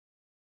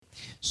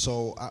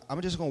So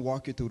I'm just going to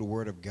walk you through the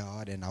Word of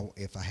God, and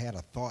if I had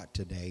a thought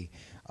today,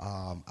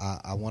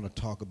 I want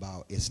to talk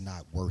about it's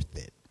not worth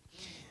it.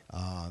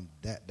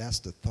 That's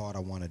the thought I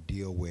want to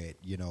deal with,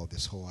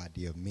 this whole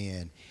idea of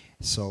men.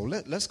 So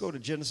let's go to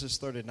Genesis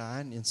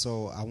 39, and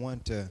so I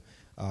want to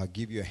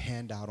give you a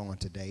handout on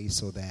today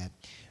so that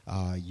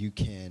you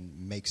can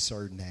make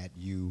certain that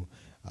you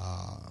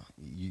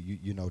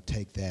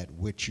take that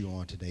with you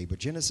on today. But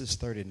Genesis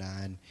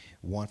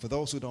 39:1. For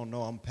those who don't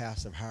know, I'm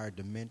pastor of Higher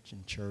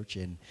Dimension Church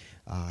in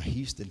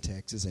Houston,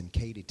 Texas, and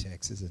Katy,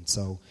 Texas, and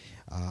so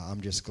I'm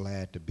just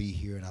glad to be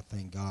here, and I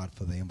thank God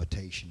for the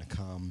invitation to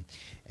come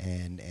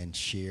and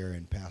share.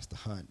 And Pastor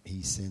Hunt,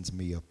 he sends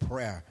me a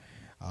prayer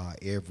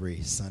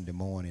every Sunday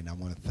morning. I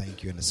want to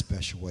thank you in a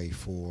special way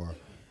for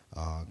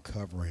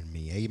covering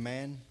me.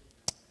 Amen.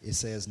 It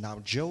says, now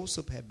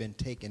Joseph had been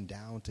taken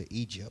down to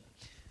Egypt.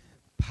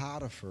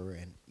 Potiphar,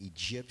 an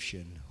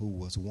Egyptian who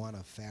was one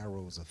of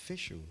Pharaoh's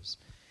officials,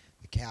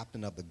 the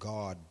captain of the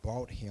guard,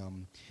 bought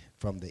him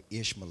from the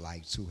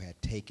Ishmaelites who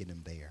had taken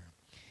him there.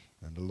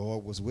 And the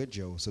Lord was with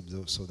Joseph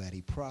so that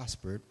he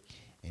prospered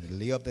and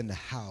lived in the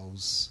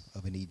house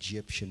of an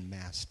Egyptian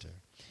master.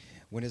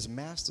 When his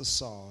master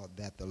saw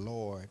that the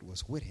Lord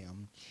was with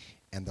him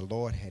and the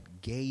Lord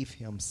had gave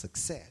him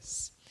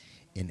success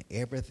in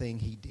everything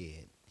he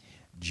did,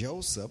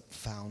 Joseph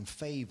found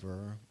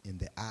favor in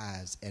the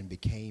eyes and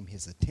became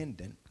his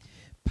attendant.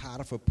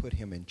 Potiphar put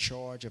him in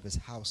charge of his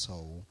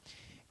household,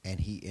 and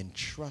he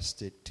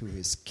entrusted to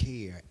his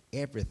care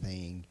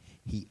everything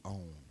he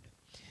owned.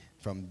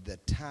 From the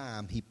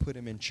time he put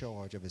him in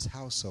charge of his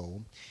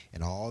household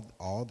and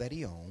all that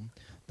he owned,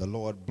 the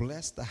Lord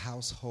blessed the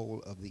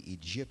household of the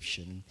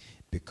Egyptian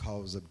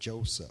because of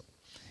Joseph.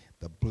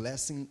 The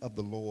blessing of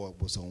the Lord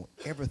was on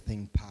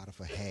everything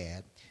Potiphar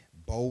had,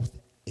 both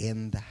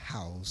in the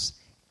house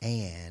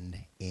and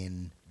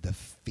in the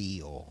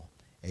field.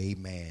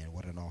 Amen.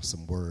 What an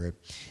awesome word.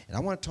 And I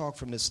want to talk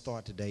from this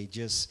thought today,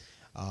 just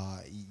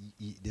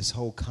this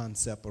whole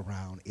concept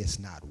around it's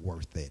not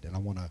worth it. And I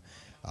want to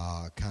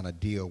kind of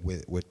deal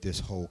with this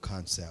whole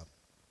concept.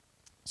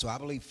 So I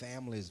believe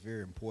family is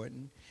very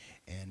important.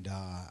 And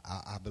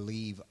I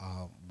believe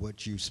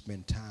what you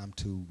spend time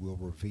to will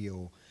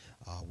reveal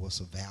what's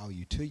of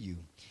value to you.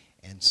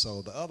 And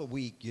so the other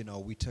week,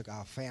 we took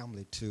our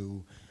family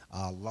to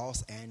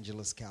Los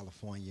Angeles,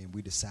 California, and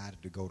we decided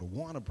to go to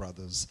Warner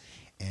Brothers.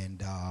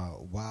 And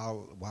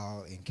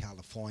while in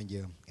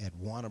California at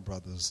Warner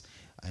Brothers,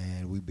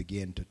 and we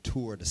began to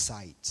tour the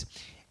sites.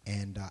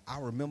 And I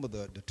remember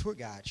the tour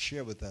guide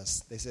shared with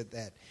us, they said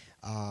that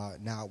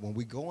now when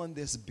we go in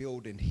this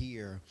building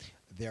here,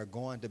 there are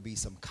going to be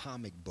some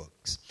comic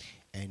books.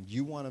 And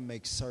you want to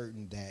make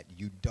certain that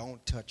you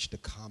don't touch the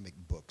comic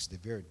books. They're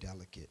very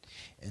delicate.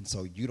 And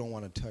so you don't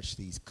want to touch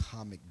these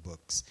comic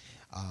books.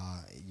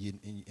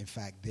 In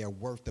fact, they're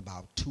worth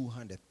about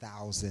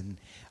 $200,000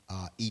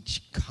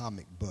 each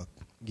comic book.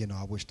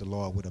 I wish the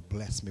Lord would have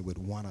blessed me with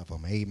one of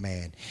them.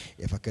 Amen.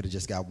 If I could have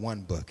just got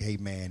one book,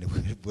 amen,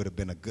 it would have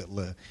been a good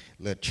little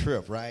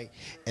trip, right?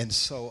 And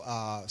so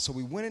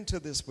we went into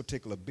this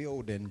particular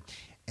building.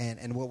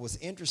 And what was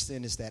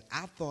interesting is that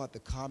I thought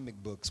the comic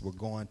books were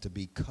going to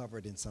be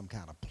covered in some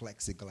kind of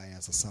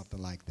plexiglass or something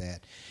like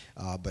that.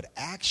 But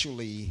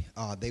actually,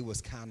 they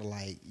was kind of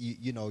like,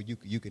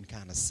 you can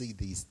kind of see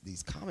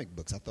these comic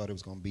books. I thought it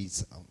was going to be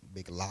some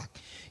big lock,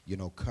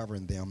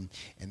 covering them.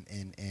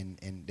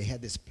 And they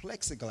had this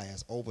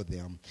plexiglass over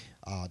them.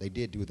 They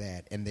did do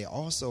that. And they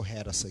also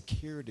had a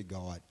security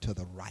guard to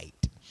the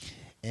right.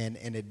 And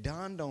it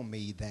dawned on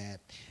me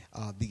that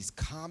these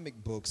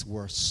comic books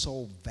were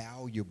so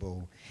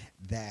valuable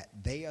that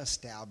they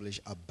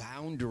established a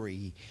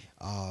boundary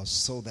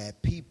so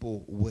that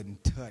people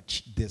wouldn't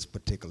touch this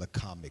particular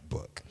comic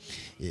book.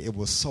 It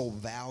was so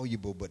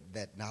valuable, but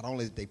that not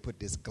only did they put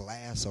this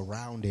glass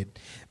around it,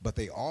 but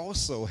they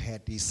also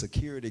had these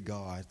security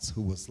guards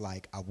who was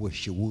like, I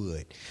wish you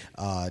would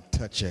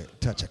touch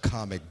a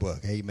comic book.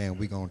 Amen.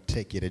 We're going to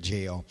take you to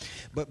jail.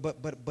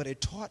 But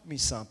it taught me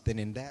something,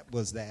 and that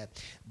was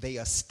that they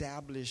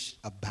established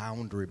a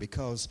boundary,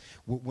 because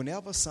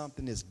whenever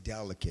something is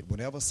delicate,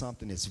 whenever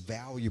something is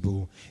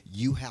valuable,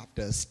 you have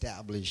to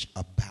establish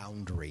a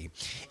boundary.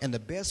 And the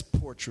best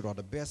portrait or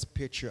the best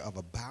picture of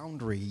a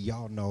boundary,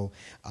 y'all know,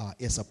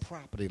 is a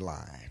property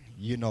line.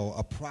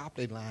 A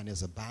property line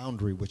is a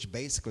boundary which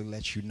basically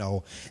lets you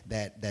know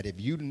that if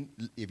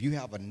you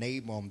have a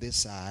neighbor on this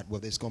side, well,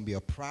 there's going to be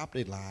a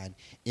property line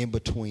in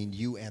between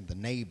you and the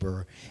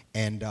neighbor,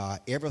 and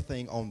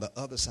everything on the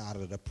other side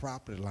of the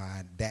property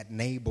line, that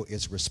neighbor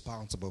is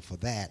responsible for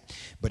that.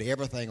 But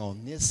everything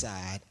on this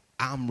side,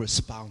 I'm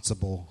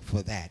responsible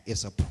for that.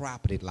 It's a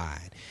property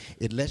line.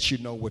 It lets you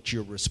know what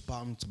you're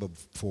responsible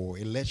for.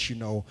 It lets you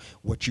know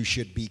what you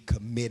should be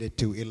committed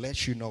to. It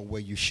lets you know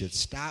where you should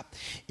stop.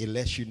 It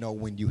lets you know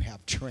when you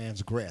have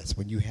transgressed,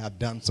 when you have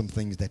done some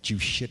things that you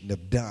shouldn't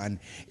have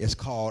done. It's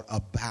called a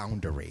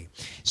boundary.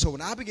 So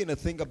when I begin to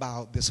think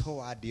about this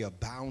whole idea of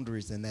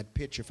boundaries in that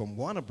picture from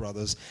Warner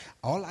Brothers,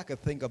 all I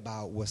could think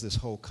about was this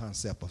whole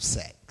concept of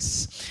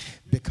sex,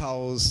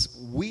 because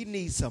we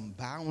need some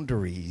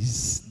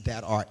boundaries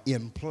that are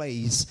in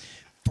place.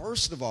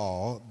 First of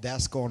all,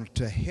 that's going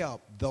to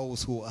help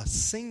those who are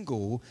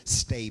single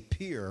stay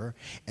pure,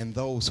 and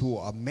those who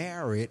are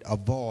married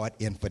avoid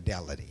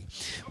infidelity.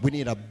 We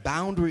need a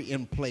boundary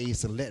in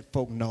place to let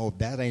folk know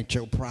that ain't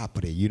your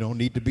property. You don't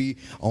need to be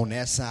on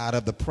that side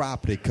of the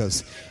property,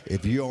 because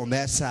if you're on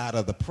that side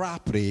of the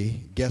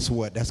property, guess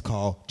what? That's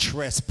called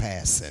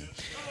trespassing.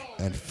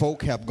 And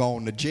folk have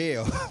gone to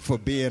jail for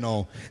being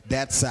on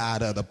that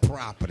side of the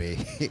property.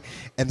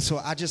 And so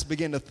I just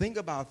begin to think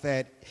about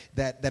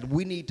that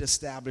we need to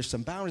establish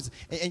some boundaries.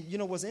 And you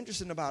know what's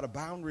interesting about a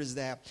boundary is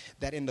that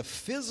in the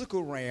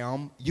physical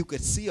realm, you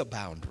could see a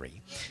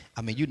boundary.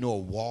 I mean, you know, a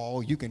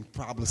wall, you can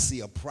probably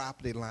see a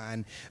property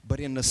line. But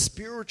in the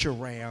spiritual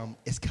realm,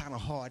 it's kind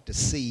of hard to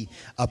see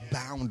a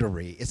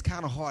boundary. It's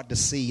kind of hard to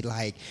see,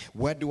 like,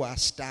 where do I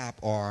stop,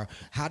 or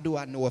how do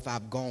I know if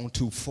I've gone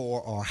too far,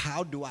 or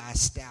how do I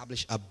establish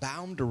a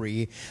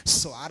boundary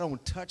so I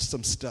don't touch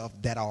some stuff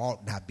that I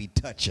ought not be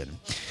touching.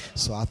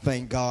 So I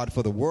thank God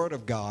for the Word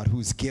of God,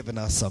 who's given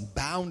us some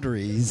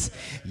boundaries,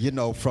 you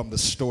know, from the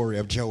story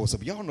of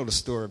Joseph. Y'all know the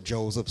story of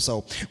Joseph.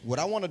 So what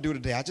I want to do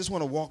today, I just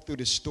want to walk through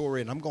this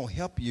story, and I'm going to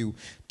help you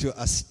to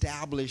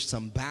establish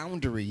some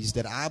boundaries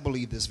that I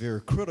believe is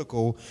very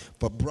critical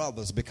for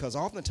brothers, because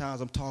oftentimes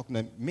I'm talking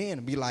to men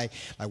and be like,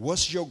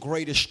 what's your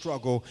greatest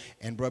struggle?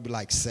 And brother be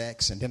like,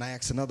 sex. And then I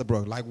ask another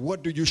brother, like,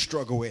 what do you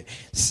struggle with?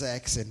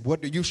 Sex. And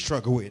what do you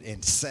struggle with?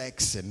 And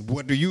sex. And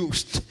what do you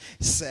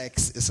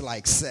sex? It's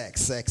like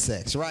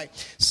sex,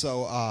 right?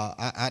 So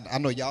I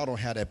know y'all don't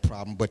have that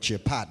problem, but your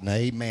partner,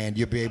 amen,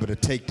 you'll be able to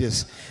take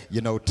this,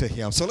 you know, to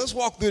him. So let's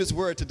walk through this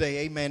word today,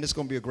 amen. It's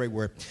going to be a great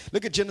word.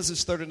 Look at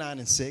Genesis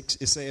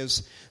 39:6. It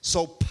says,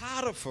 so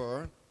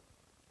Potiphar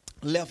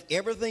left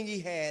everything he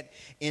had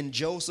in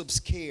Joseph's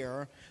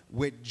care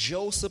with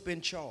Joseph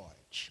in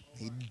charge.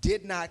 He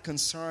did not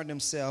concern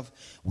himself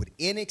with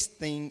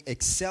anything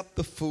except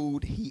the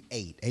food he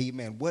ate.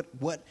 Amen.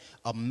 What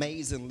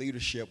amazing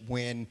leadership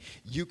when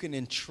you can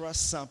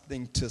entrust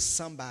something to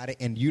somebody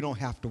and you don't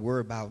have to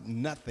worry about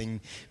nothing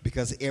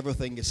because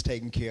everything is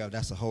taken care of.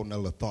 That's a whole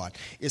nother thought.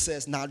 It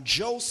says, now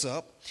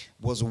Joseph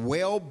was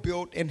well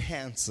built and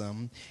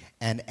handsome,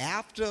 and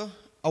after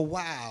a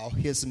while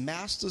his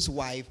master's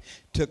wife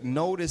took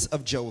notice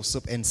of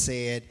Joseph and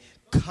said,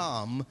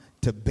 come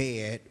to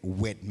bed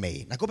with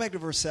me. Now go back to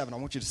verse 7. I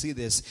want you to see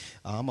this.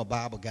 I'm a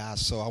Bible guy,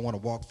 so I want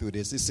to walk through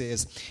this. It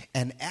says,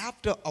 and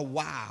after a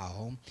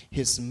while,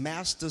 his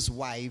master's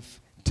wife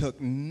took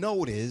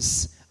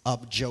notice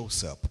of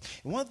Joseph.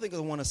 And one thing I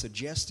want to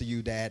suggest to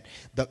you that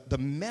the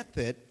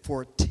method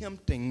for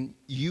tempting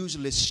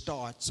usually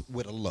starts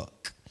with a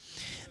look.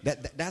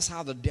 That's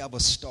how the devil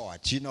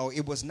starts. You know,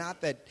 it was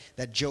not that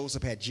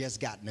Joseph had just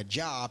gotten a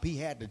job. He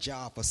had the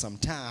job for some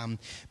time.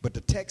 But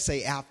the text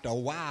say after a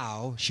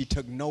while, she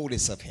took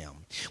notice of him.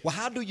 Well,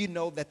 how do you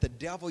know that the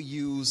devil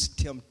used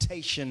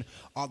temptation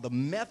or the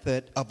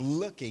method of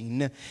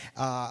looking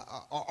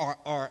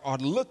or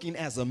looking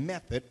as a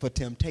method for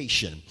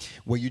temptation?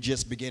 Well, you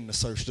just begin to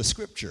search the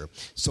scripture.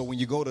 So when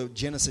you go to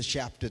Genesis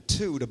chapter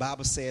 2, the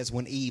Bible says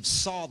when Eve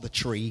saw the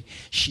tree,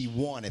 she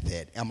wanted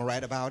it. Am I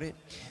right about it?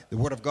 The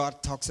Word of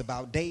God talks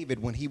about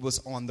David when he was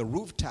on the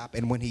rooftop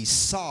and when he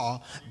saw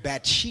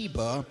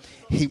Bathsheba,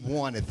 he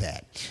wanted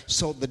that.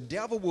 So the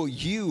devil will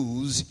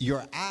use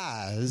your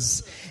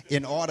eyes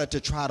in order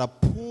to try to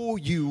pull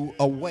you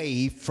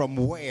away from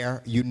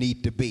where you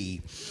need to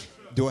be.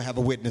 Do I have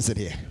a witness in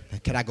here?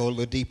 Can I go a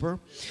little deeper?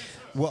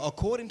 Well,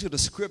 according to the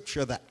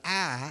scripture, the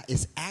eye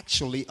is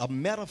actually a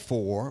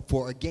metaphor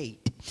for a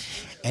gate.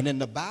 And in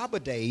the Bible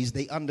days,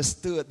 they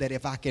understood that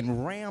if I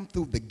can ram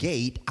through the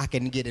gate, I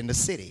can get in the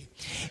city.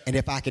 And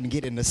if I can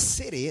get in the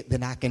city,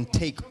 then I can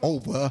take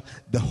over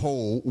the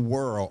whole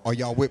world. Are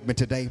y'all with me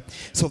today?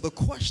 So the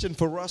question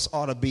for us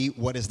ought to be,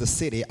 what is the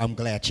city? I'm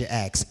glad you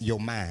asked. Your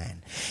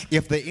mind.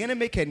 If the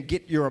enemy can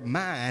get your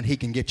mind, he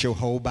can get your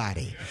whole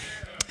body.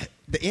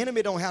 The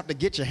enemy don't have to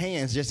get your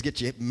hands, just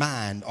get your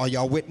mind. Are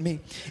y'all with me?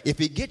 If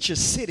he gets your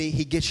city,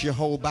 he gets your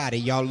whole body.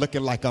 Y'all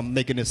looking like I'm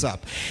making this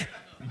up.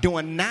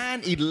 During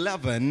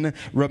 9/11,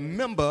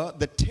 remember,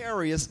 the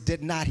terrorists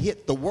did not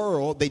hit the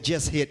world, they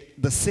just hit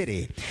the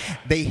city.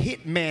 They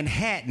hit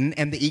Manhattan,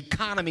 and the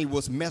economy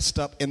was messed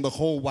up in the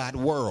whole wide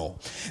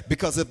world.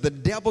 Because if the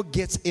devil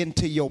gets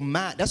into your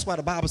mind, that's why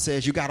the Bible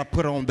says you got to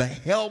put on the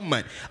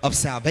helmet of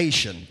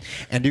salvation,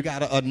 and you got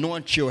to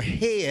anoint your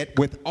head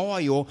with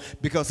oil,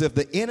 because if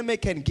the enemy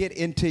can get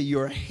into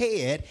your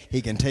head,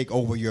 he can take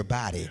over your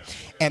body.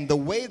 And the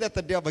way that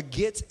the devil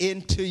gets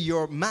into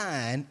your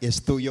mind is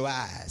through your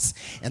eyes.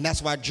 And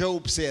that's why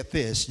Job said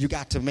this, you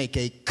got to make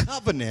a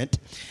covenant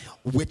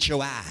with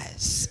your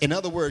eyes. In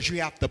other words,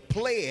 you have to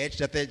pledge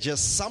that there's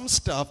just some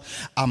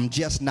stuff I'm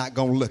just not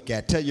going to look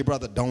at. Tell your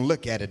brother, don't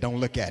look at it, don't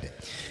look at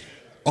it.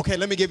 Okay,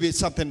 let me give you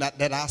something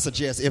that I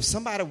suggest. If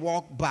somebody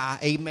walk by,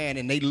 amen,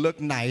 and they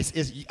look nice,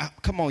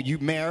 come on, you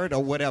married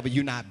or whatever,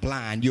 you're not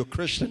blind. You're a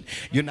Christian,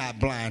 you're not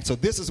blind. So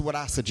this is what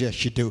I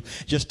suggest you do.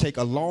 Just take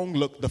a long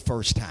look the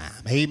first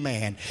time,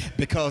 amen.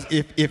 Because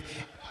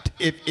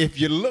if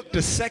you look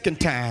the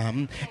second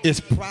time, it's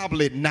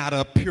probably not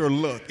a pure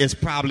look. It's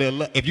probably a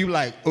look. If you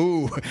like,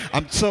 ooh,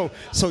 so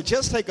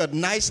just take a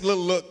nice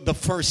little look the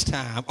first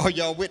time. Are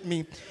y'all with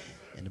me?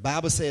 And the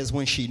Bible says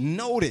when she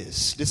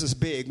noticed, this is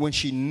big, when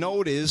she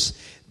noticed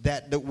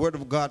that the word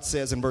of God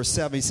says in verse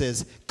 7, he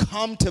says,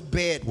 come to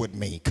bed with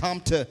me.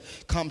 Come to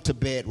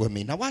bed with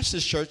me. Now watch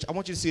this, church. I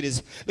want you to see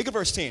this. Look at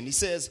verse 10. He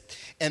says,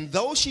 and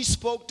though she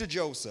spoke to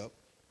Joseph,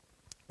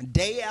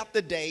 day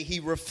after day, he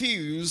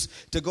refused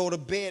to go to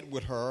bed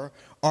with her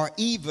or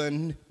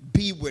even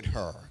be with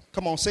her.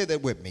 Come on, say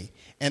that with me.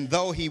 And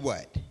though he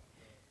what?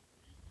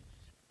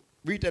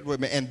 Read that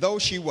with me. And though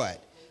she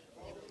what?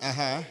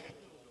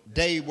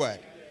 Day what?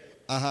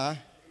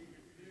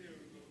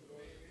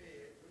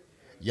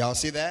 Y'all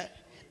see that?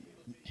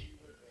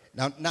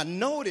 Now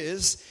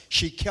notice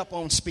she kept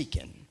on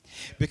speaking.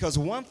 Because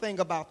one thing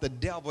about the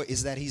devil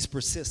is that he's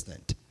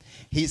persistent.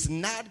 He's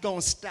not going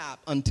to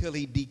stop until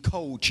he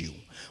decodes you.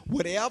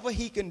 Whatever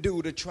he can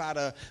do to try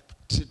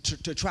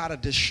to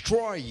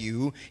destroy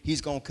you,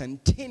 he's going to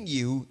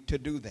continue to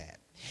do that.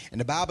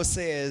 And the Bible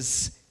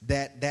says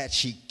that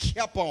she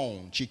kept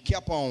on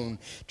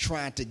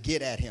trying to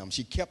get at him.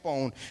 She kept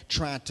on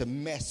trying to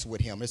mess with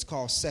him. It's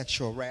called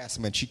sexual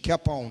harassment. She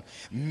kept on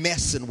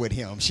messing with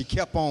him. She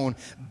kept on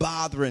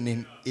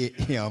bothering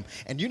him.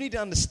 And you need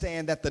to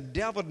understand that the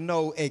devil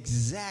knows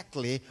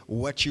exactly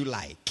what you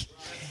like.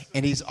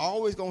 And he's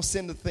always going to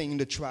send the thing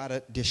to try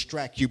to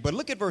distract you. But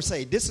look at verse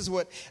 8. This is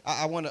what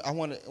I want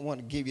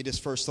to give you this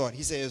first thought.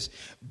 He says,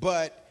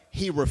 but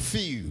he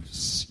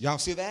refused. Y'all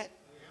see that?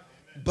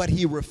 But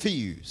he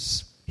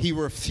refused. He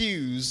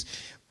refused.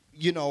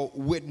 You know,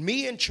 with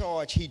me in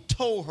charge, he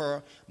told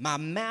her, my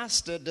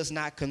master does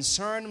not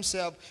concern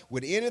himself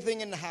with anything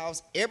in the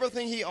house.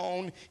 Everything he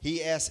owned, he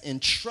has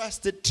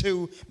entrusted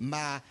to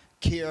my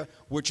care,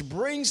 which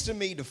brings to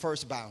me the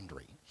first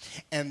boundary.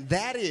 And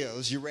that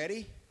is, you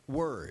ready?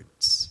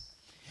 Words.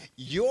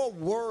 Your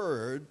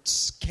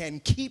words can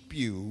keep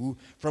you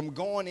from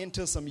going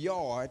into some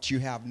yards you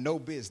have no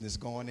business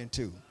going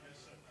into.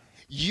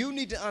 You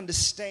need to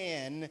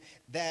understand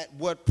that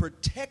what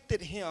protected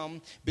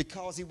him,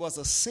 because he was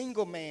a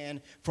single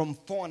man, from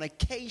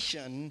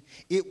fornication,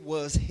 it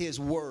was his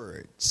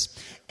words.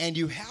 And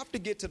you have to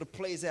get to the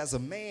place as a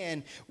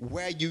man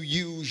where you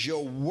use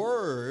your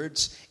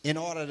words in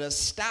order to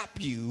stop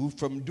you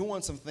from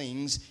doing some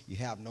things you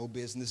have no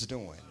business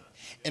doing.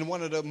 And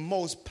one of the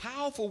most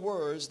powerful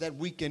words that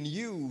we can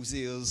use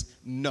is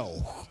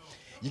no.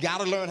 You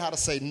got to learn how to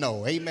say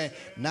no. Amen.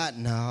 Not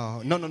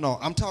no. No.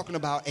 I'm talking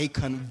about a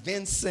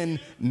convincing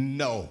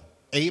no.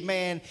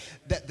 Amen.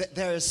 That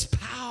there is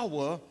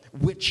power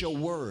with your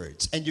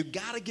words. And you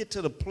got to get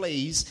to the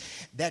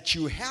place that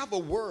you have a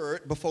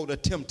word before the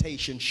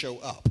temptation show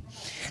up.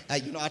 I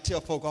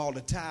tell folk all the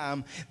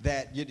time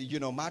that,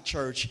 my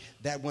church,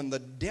 that when the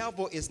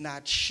devil is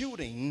not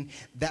shooting,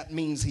 that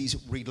means he's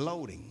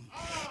reloading.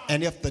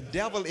 And if the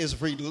devil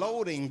is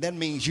reloading, that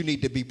means you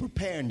need to be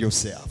preparing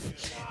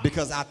yourself.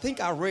 Because I think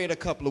I read a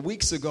couple of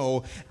weeks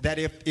ago that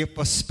if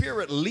a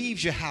spirit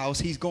leaves your house,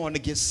 he's going to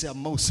get some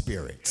more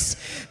spirits.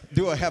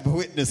 Do I have a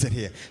witness in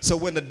here? So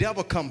when the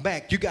devil come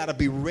back, you got to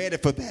be ready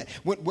for that.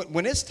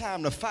 When it's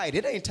time to fight,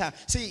 it ain't time.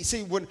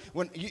 See, when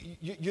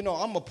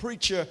I'm a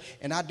preacher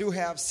and I do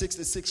have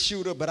 66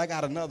 shooter, but I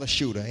got another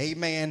shooter.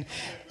 Amen.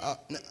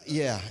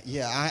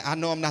 I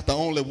know I'm not the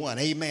only one.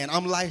 Amen.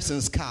 I'm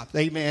licensed cop.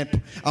 Amen.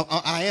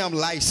 I am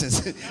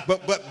licensed.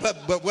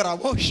 but what I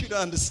want you to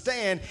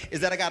understand is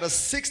that I got a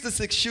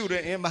 66 shooter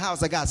in my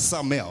house. I got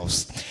something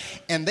else.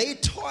 And they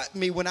taught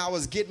me when I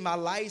was getting my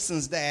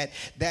license that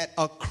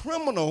a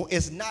criminal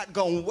is not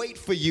going to wait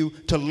for you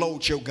to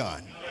load your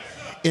gun.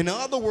 In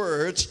other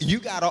words, you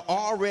got to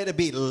already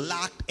be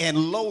locked and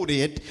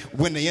loaded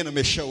when the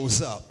enemy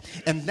shows up.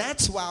 And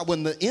that's why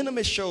when the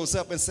enemy shows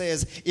up and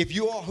says, if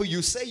you are who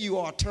you say you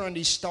are, turn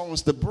these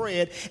stones to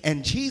bread.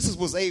 And Jesus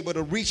was able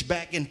to reach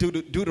back into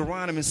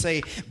Deuteronomy and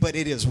say, but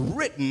it is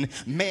written,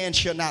 man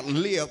shall not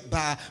live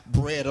by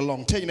bread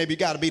alone. Tell your neighbor, you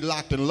got to be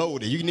locked and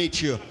loaded. You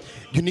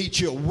need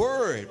your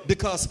word,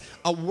 because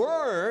a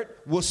word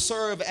will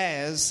serve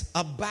as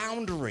a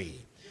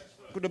boundary.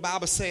 The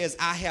Bible says,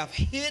 I have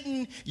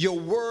hidden your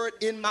word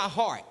in my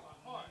heart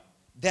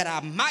that I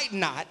might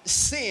not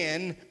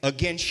sin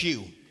against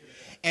you.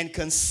 And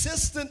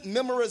consistent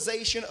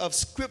memorization of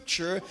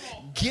scripture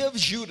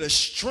gives you the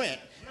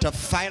strength to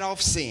fight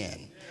off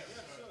sin.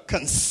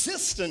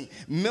 consistent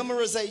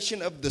memorization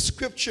of the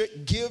scripture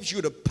gives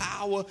you the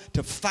power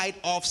to fight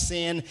off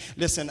sin.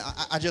 Listen,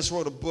 I just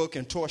wrote a book,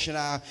 and Torsh and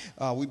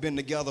I, we've been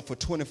together for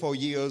 24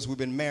 years. We've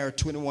been married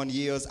 21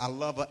 years. I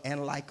love her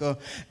and like her.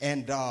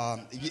 And,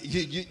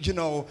 you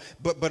know,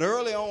 but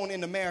early on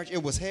in the marriage,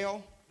 it was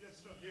hell.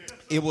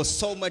 It was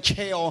so much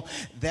hell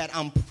that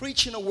I'm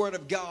preaching the word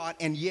of God,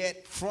 and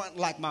yet front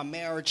like my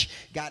marriage,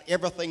 got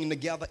everything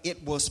together.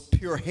 It was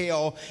pure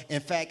hell. In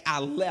fact, I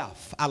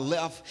left,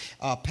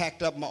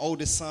 packed up my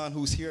oldest son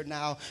who's here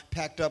now,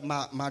 packed up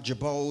my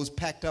Jabos,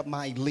 packed up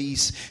my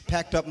Elise,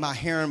 packed up my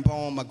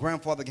herringbone. My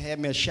grandfather had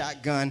me a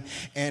shotgun,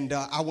 and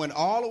I went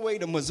all the way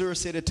to Missouri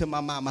City to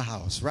my mama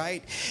house,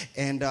 right?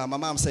 And my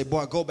mom said,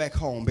 boy, go back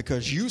home,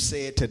 because you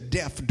said to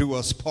death do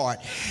us part,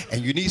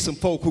 and you need some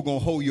folk who are going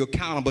to hold you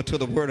accountable to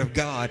the word of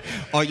God.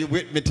 Are you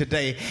with me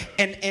today?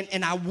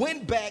 And I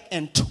went back,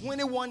 and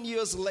 21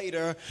 years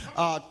later,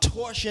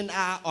 Torsh and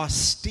I are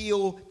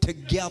still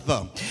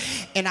together.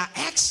 And I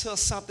asked her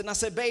something. I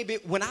said, baby,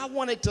 when I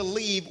wanted to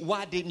leave,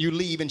 why didn't you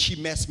leave? And she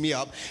messed me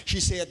up. She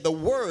said, the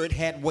word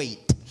had weight.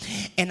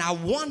 And I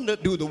wonder,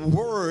 do the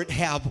word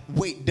have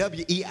weight?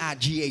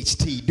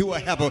 W-E-I-G-H-T. Do I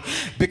have a,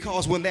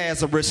 because when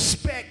there's a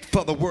respect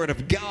for the word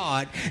of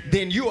God,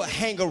 then you'll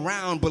hang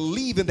around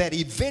believing that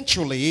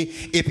eventually,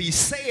 if he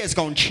says it's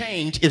going to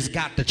change, it's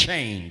got to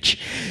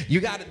change.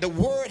 The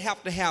word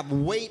have to have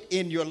weight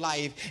in your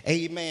life,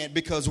 amen,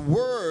 because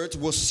words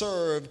will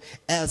serve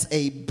as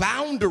a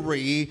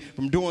boundary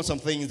from doing some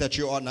things that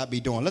you ought not be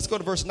doing. Let's go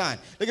to verse 9.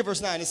 Look at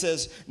verse 9. It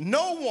says,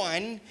 no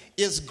one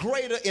is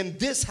greater in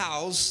this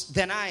house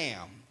than I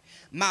am.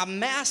 My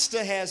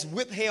master has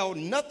withheld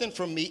nothing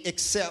from me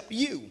except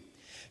you,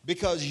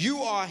 because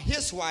you are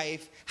his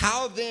wife.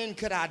 How then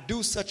could I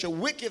do such a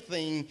wicked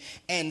thing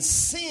and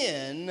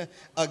sin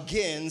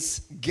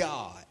against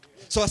God?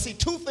 So I see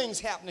two things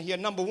happening here.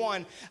 Number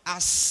one, I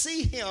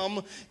see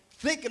him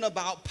thinking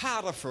about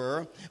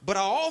Potiphar, but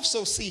I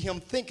also see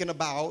him thinking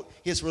about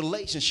his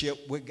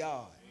relationship with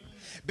God.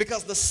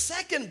 Because the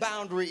second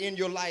boundary in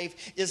your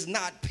life is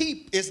not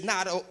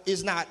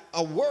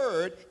a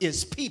word,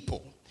 is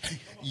people.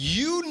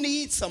 You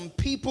need some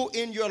people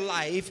in your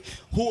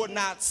life who are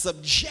not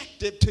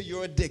subjected to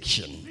your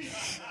addiction.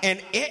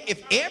 And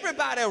if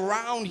everybody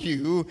around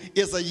you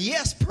is a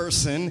yes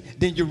person,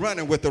 then you're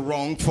running with the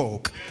wrong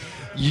folk.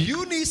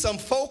 You need some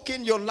folk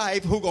in your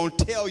life who are going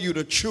to tell you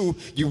the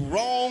truth. You're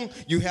wrong.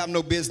 You have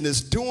no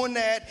business doing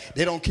that.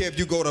 They don't care if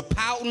you go to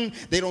pouting.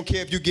 They don't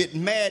care if you get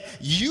mad.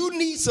 You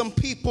need some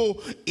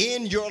people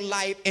in your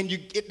life. And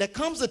there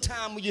comes a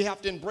time when you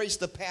have to embrace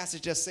the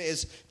passage that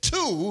says,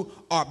 two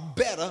are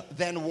better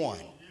than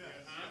one.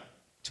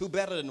 Two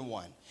better than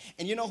one.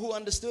 And you know who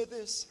understood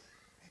this?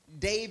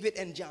 David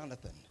and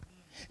Jonathan.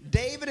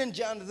 David and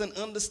Jonathan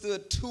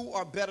understood two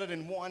are better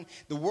than one.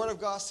 The word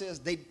of God says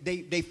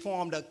they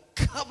formed a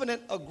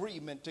covenant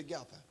agreement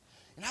together.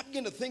 And I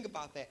begin to think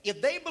about that.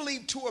 If they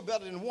believe two are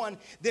better than one,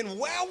 then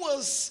where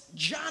was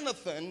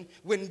Jonathan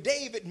when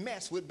David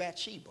messed with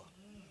Bathsheba?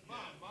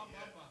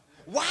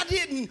 Why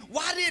didn't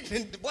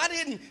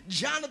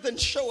Jonathan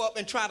show up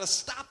and try to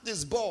stop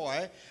this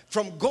boy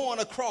from going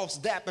across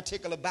that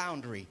particular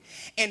boundary?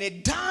 And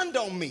it dawned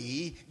on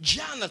me,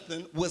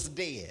 Jonathan was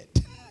dead.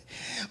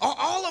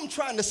 All I'm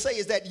trying to say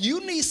is that you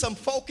need some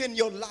folk in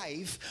your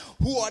life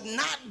who are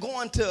not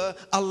going to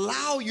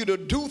allow you to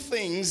do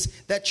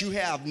things that you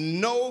have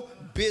no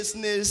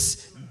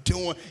business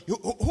doing.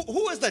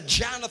 Who is the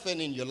Jonathan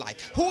in your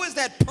life? Who is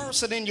that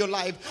person in your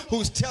life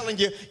who's telling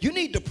you, you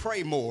need to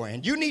pray more,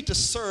 and you need to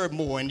serve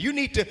more, and you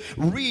need to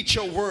read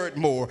your word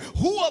more?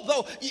 Who are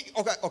those?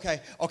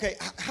 Okay.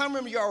 How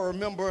many of y'all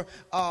remember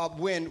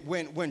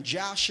when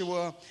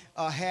Joshua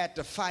had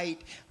to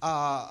fight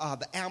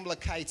the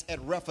Amalekites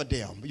at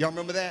Rephidim? Y'all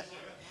remember that?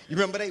 You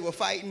remember they were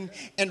fighting?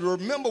 And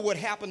remember what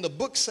happened. The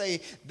books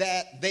say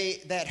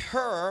that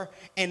Hur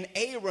and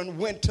Aaron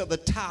went to the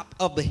top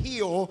of the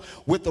hill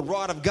with the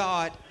rod of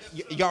God.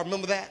 Y'all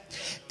remember that?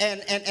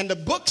 And the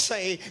books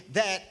say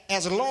that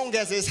as long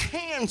as his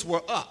hands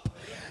were up,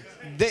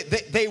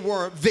 they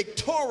were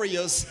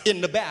victorious in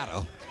the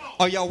battle.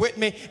 Are y'all with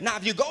me? Now,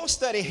 if you go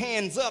study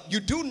hands up, you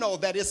do know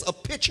that it's a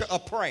picture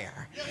of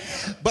prayer.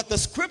 But the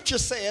scripture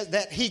says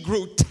that he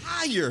grew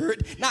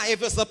tired. Now,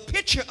 if it's a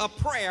picture of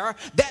prayer,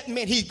 that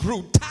meant he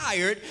grew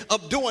tired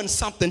of doing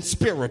something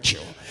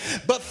spiritual.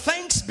 But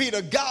thanks be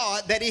to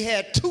God that he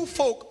had two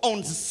folk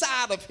on the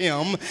side of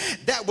him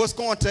that was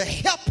going to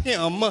help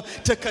him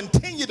to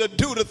continue to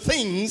do the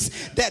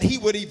things that he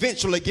would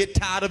eventually get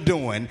tired of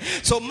doing.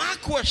 So my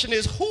question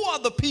is, who are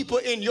the people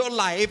in your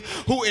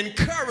life who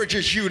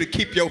encourages you to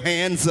keep your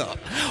hands up?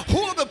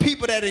 Who are the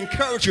people that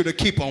encourage you to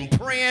keep on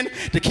praying,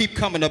 to keep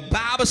coming to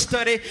Bible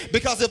study?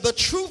 Because if the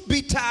truth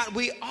be tired,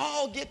 we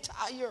all get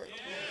tired.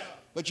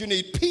 But you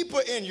need people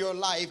in your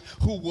life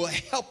who will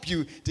help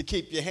you to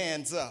keep your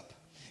hands up.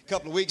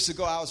 couple of weeks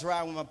ago, I was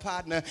riding with my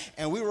partner,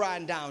 and we were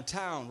riding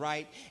downtown,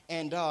 right?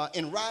 And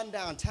in riding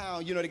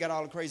downtown, you know, they got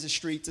all the crazy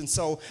streets. And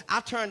so I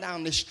turned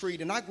down this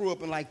street, and I grew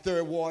up in like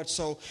Third Ward.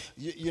 So,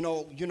 you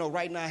know,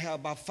 right now I have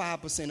about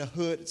 5% of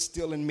hood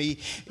still in me.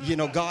 You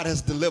know, God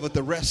has delivered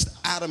the rest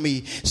out of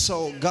me.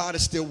 So God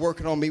is still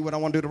working on me when I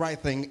want to do the right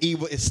thing.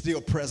 Evil is still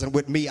present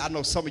with me. I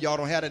know some of y'all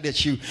don't have that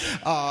issue,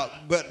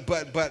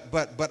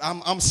 but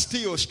I'm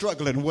still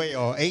struggling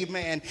well.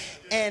 Amen.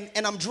 And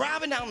I'm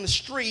driving down the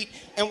street,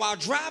 and while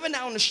driving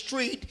down the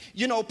street,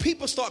 you know,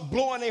 people start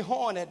blowing their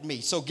horn at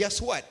me. So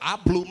guess what? I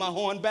blew my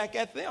horn back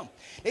at them.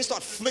 They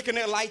start flicking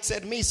their lights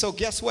at me. So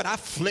guess what? I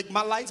flicked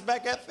my lights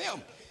back at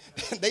them.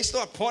 They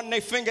start pointing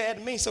their finger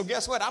at me. So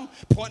guess what? I'm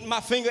pointing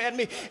my finger at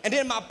me. And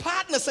then my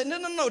partner said,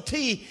 no,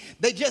 T,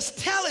 they just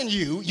telling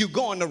you you're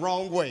going the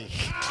wrong way.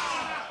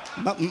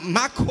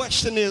 My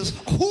question is,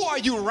 who are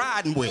you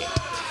riding with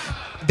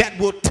that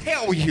will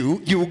tell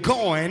you you're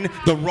going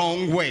the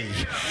wrong way?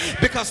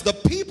 Because the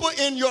people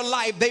in your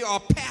life, they are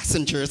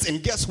passengers.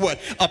 And guess what?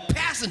 A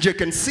passenger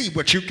can see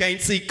what you can't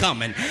see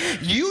coming.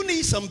 You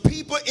need some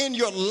people in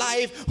your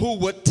life who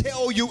will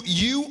tell you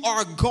you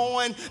are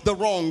going the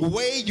wrong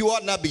way. You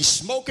ought not be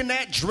smoking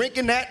that,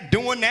 drinking that,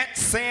 doing that,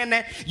 saying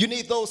that. You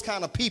need those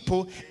kind of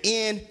people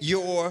in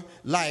your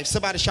life.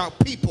 Somebody shout,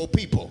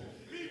 people.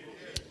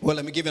 Well,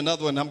 let me give you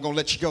another one. I'm going to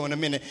let you go in a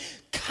minute.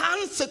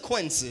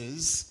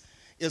 Consequences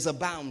is a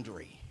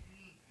boundary.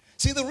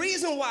 See, the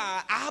reason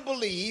why I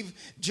believe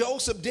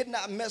Joseph did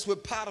not mess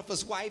with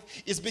Potiphar's wife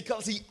is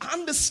because he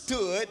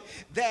understood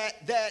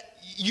that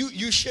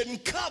you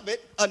shouldn't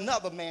covet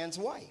another man's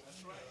wife.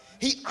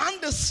 He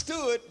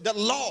understood the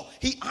law.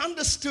 He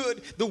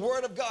understood the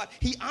word of God.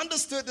 He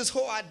understood this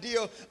whole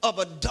idea of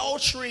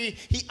adultery.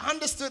 He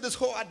understood this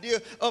whole idea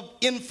of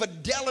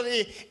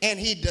infidelity. And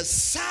he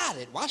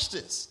decided, watch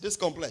this, this is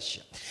going to bless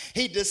you.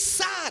 He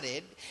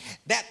decided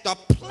that the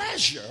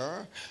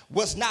pleasure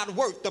was not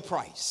worth the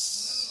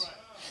price.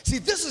 See,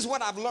 this is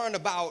what I've learned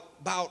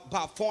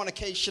about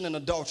fornication and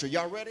adultery.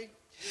 Y'all ready?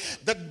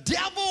 The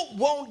devil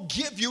won't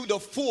give you the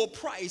full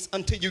price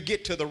until you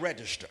get to the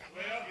register.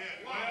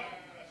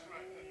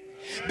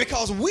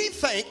 Because we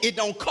think it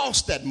don't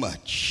cost that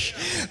much.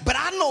 But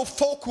I know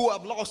folk who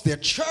have lost their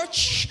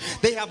church,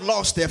 they have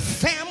lost their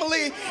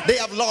family, they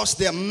have lost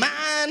their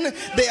mind,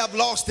 they have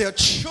lost their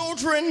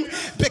children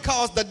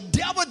because the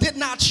devil did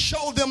not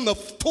show them the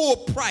full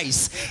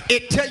price.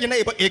 Tell your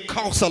neighbor, it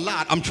costs a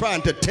lot. I'm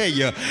trying to tell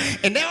you.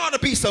 And there ought to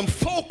be some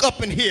folk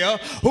up in here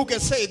who can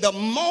say the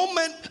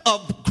moment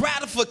of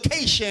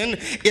gratification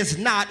is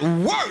not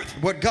worth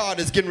what God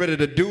is getting ready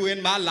to do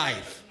in my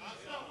life.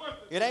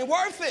 It ain't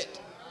worth it.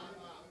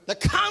 The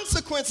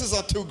consequences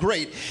are too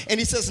great. And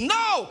he says,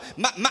 no,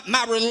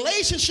 my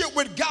relationship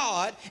with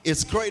God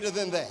is greater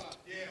than that.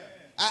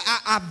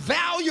 I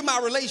value my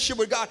relationship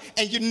with God,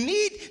 and you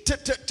need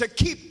to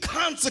keep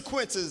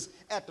consequences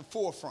at the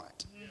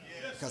forefront.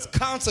 Because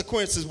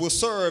consequences will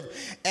serve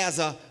as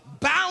a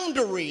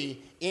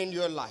boundary in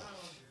your life.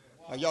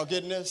 Are y'all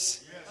getting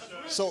this?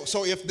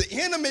 So if the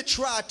enemy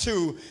tried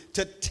to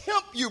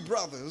tempt you,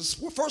 brothers,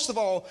 well, first of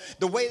all,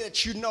 the way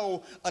that you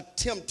know a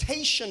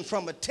temptation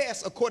from a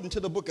test, according to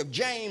the book of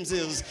James,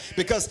 is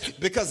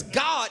because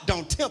God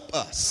don't tempt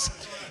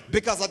us.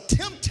 Because a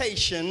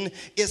temptation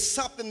is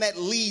something that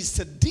leads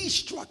to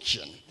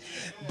destruction.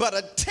 But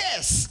a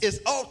test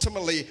is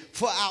ultimately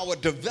for our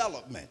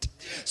development.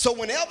 So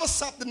whenever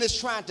something is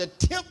trying to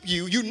tempt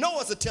you, you know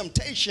it's a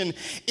temptation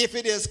if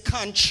it is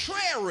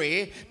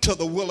contrary to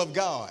the will of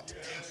God.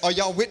 Are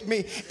y'all with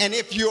me? And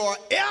if you're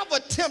ever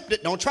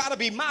tempted, don't try to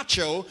be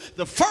macho.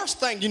 The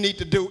first thing you need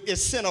to do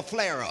is send a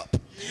flare up.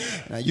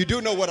 Now, you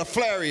do know what a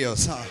flare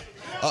is, huh?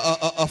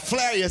 A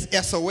flare is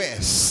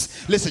SOS.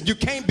 Listen, you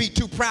can't be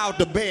too proud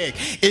to beg.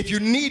 If you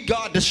need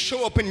God to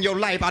show up in your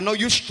life, I know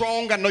you're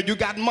strong, I know you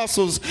got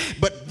muscles,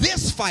 but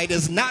this fight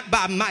is not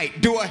by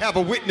might. Do I have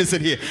a witness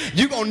in here?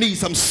 You're going to need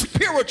some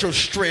spiritual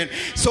strength.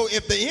 So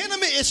if the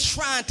enemy is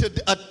trying to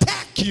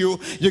attack you,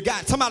 you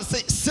got somebody say,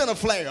 send a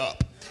flare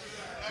up.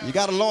 You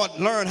got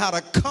to learn how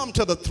to come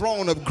to the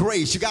throne of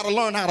grace. You got to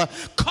learn how to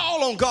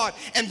call on God,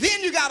 and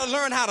then you got to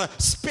learn how to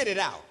spit it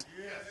out.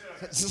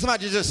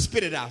 Somebody just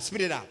spit it out.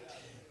 Spit it out.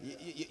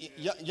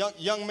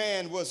 Young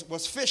man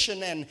was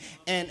fishing,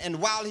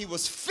 and while he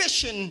was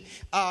fishing,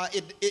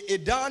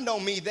 it dawned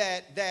on me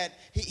that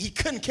he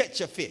couldn't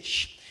catch a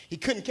fish. He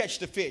couldn't catch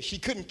the fish. He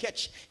couldn't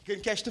catch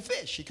the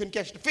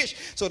fish.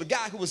 So the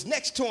guy who was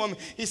next to him,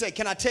 he said,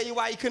 "Can I tell you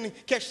why he couldn't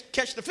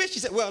catch the fish?" He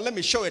said, "Well, let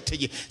me show it to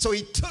you." So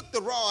he took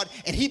the rod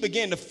and he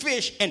began to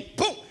fish, and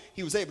boom,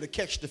 he was able to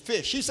catch the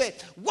fish. He said,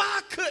 "Why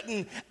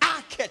couldn't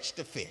I catch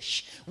the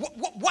fish?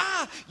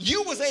 Why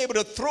you was able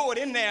to throw it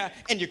in there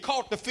and you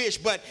caught the fish,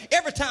 but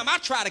every time I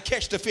try to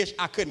catch the fish,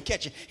 I couldn't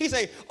catch it?" He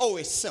said, "Oh,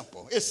 it's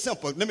simple. It's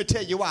simple. Let me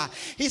tell you why."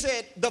 He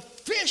said, "The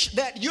fish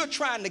that you're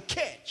trying to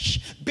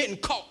catch been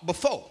caught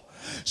before.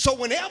 So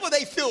whenever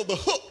they feel the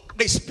hook,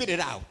 they spit it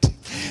out."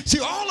 See,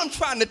 all I'm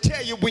trying to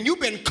tell you, when you've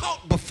been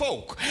caught before,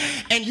 folk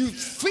and you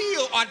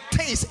feel or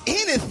taste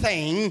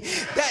anything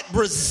that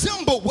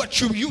resemble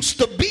what you used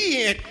to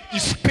be in, you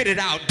spit it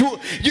out.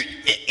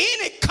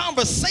 Any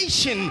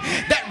conversation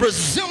that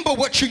resemble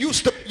what you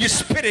used to, you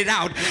spit it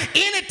out.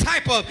 Any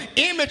type of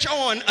image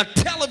on a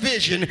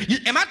television.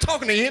 Am I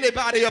talking to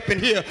anybody up in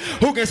here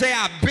who can say,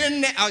 I've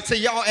been there? I say,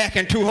 y'all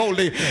acting too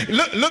holy.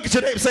 Look at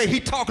your neighbor and say, he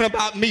talking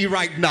about me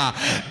right now.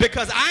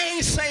 Because I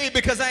ain't saved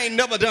because I ain't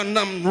never done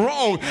nothing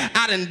wrong.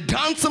 I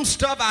done some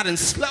stuff. I done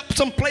slept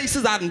some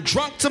places. I done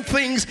drunk some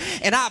things.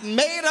 And I've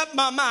made up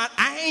my mind.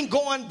 I ain't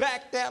going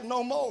back there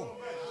no more.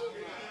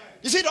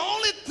 You see, the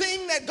only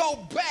thing that go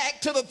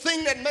back to the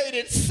thing that made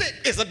it sick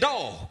is a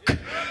dog.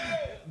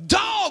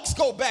 Dogs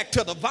go back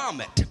to the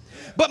vomit.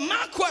 But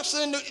my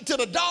question to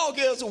the dog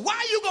is,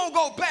 why you going to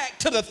go back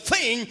to the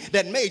thing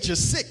that made you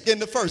sick in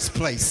the first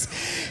place?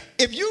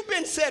 If you've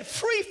been set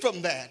free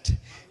from that,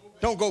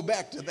 don't go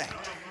back to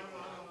that.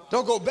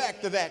 Don't go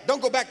back to that.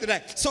 Don't go back to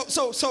that.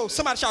 So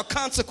somebody shout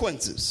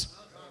consequences.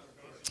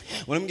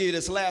 Well, let me give you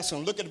this last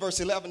one. Look at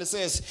verse 11. It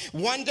says,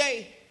 one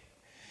day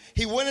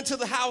he went into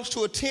the house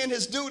to attend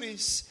his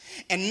duties,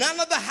 and none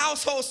of the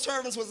household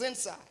servants was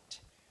inside.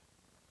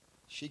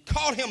 She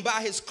caught him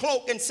by his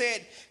cloak and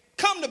said,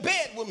 come to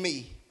bed with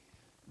me.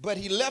 But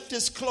he left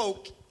his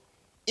cloak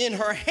in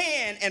her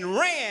hand and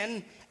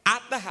ran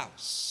out the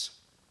house.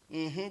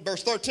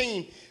 Verse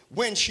 13,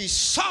 when she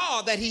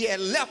saw that he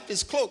had left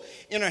his cloak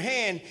in her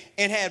hand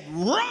and had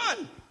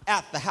run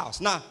out the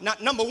house. Now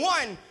number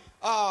one,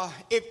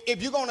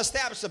 if you're going to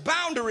establish a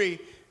boundary,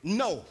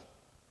 no.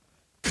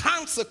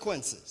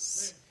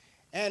 Consequences.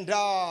 And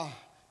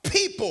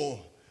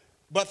people,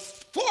 but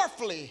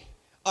fourthly,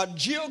 a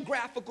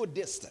geographical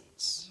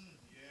distance.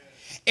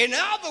 In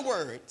other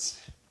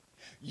words,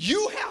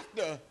 you have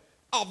to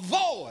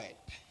avoid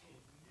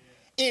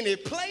any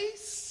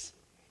place,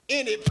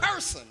 any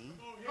person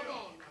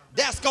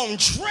that's going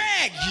to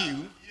drag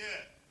you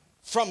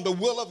from the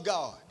will of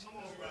God.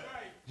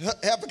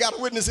 Have I got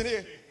a witness in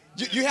here?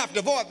 You have to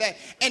avoid that.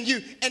 And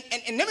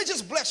let me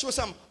just bless you with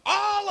something.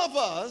 All of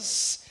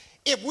us,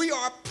 if we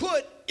are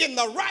put in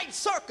the right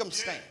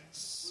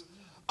circumstance,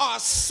 are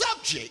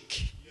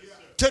subject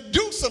to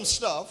do some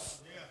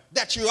stuff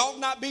that you ought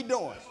not be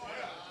doing.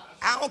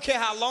 I don't care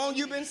how long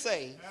you've been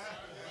saved.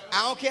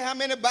 I don't care how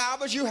many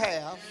Bibles you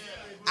have.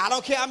 I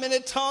don't care how many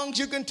tongues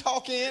you can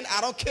talk in.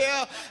 I don't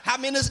care how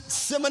many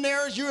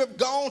seminaries you have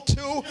gone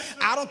to.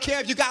 I don't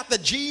care if you got the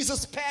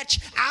Jesus patch.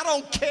 I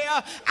don't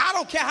care. I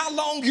don't care how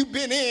long you've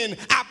been in.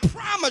 I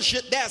promise you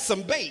there's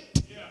some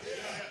bait.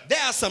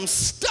 There's some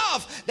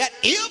stuff that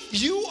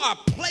if you are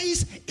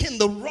placed in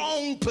the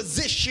wrong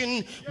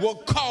position will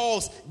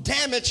cause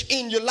damage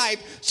in your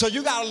life. So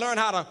you got to learn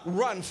how to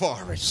run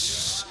for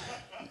it.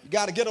 You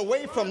got to get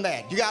away from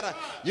that. You got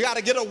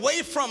to get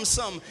away from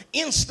some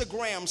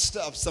Instagram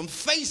stuff, some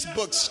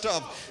Facebook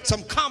stuff,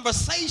 some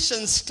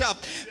conversation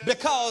stuff,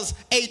 because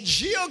a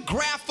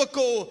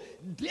geographical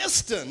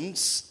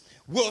distance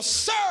will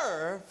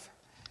serve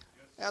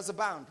as a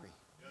boundary.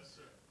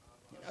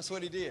 That's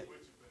what he did.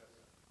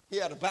 He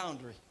had a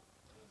boundary.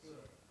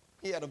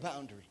 He had a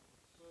boundary.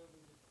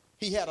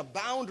 He had a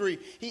boundary.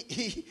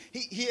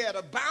 He had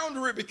a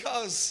boundary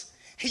because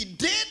he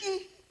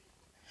didn't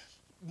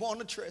want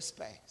to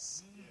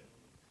trespass.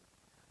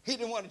 He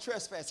didn't want to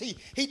trespass. He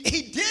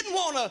didn't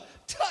want to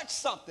touch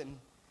something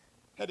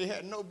that he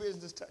had no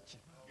business touching.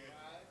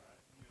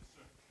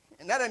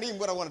 And that ain't even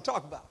what I want to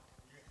talk about.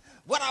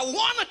 What I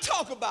want to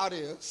talk about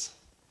is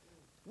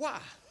why.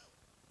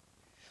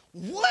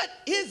 What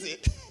is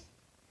it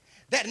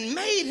that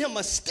made him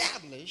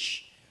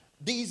establish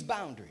these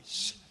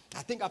boundaries?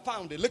 I think I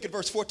found it. Look at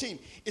verse 14.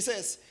 It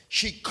says,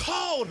 she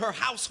called her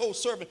household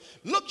servant.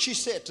 Look, she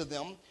said to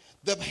them,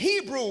 the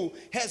Hebrew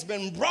has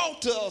been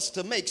brought to us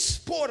to make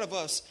sport of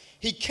us.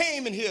 He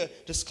came in here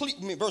to sleep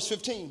with me. Verse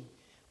 15.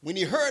 When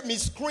he heard me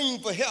scream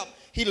for help,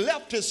 he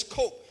left his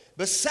coat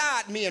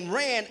beside me and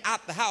ran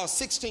out the house.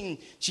 16.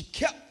 She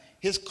kept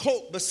his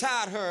cloak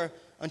beside her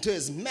until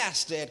his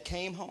master had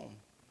came home.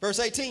 Verse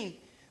 18.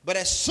 But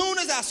as soon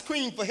as I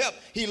screamed for help,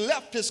 he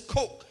left his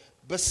coat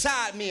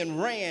beside me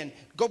and ran.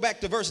 Go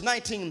back to verse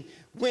 19.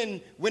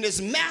 When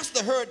his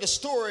master heard the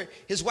story,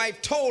 his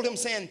wife told him,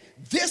 saying,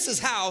 this is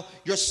how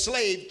your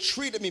slave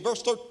treated me.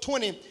 Verse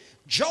 20,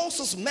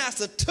 Joseph's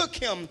master took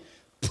him,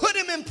 put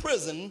him in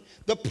prison,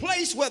 the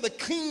place where the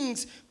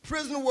king's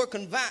prisoners were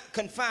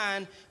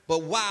confined.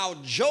 But while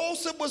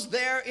Joseph was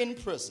there in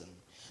prison,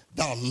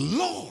 the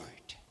Lord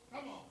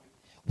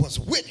was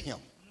with him.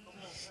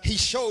 He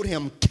showed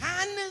him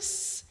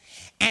kindness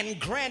and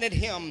granted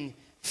him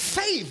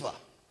favor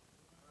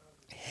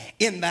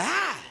in the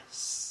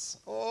eyes.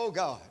 Oh,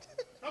 God.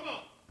 Come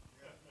on.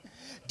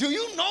 Do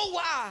you know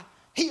why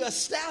he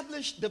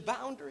established the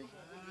boundary?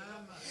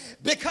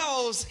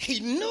 Because he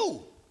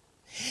knew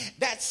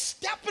that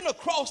stepping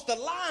across the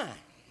line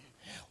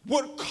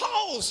would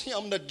cause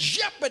him to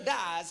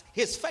jeopardize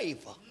his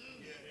favor.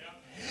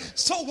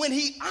 So when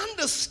he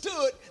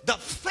understood the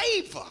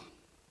favor,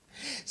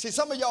 see,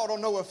 some of y'all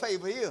don't know what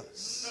favor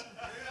is.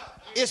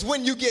 It's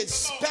when you get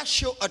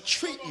special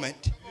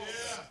treatment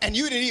and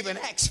you didn't even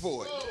ask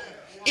for it.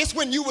 It's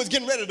when you was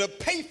getting ready to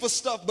pay for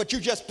stuff, but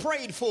you just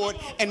prayed for it,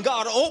 and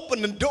God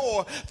opened the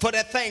door for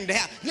that thing to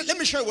happen. Let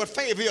me show you what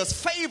favor is.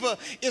 Favor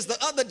is the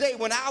other day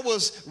when I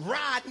was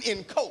riding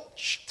in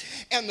coach,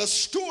 and the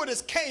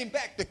stewardess came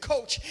back to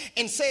coach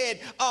and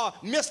said,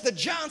 Mr.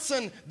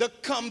 Johnson, the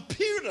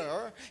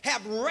computer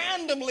have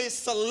randomly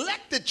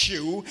selected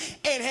you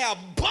and have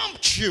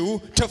bumped you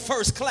to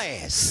first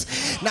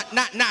class.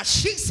 Now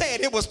she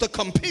said it was the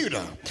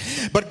computer,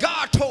 but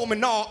God told me,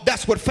 no,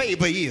 that's what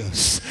favor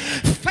is.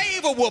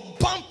 Favor will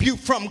bump you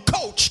from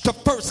coach to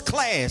first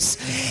class,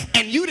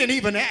 and you didn't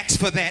even ask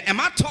for that. Am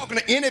I talking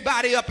to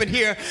anybody up in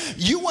here?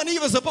 You weren't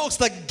even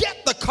supposed to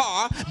get the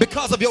car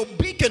because of your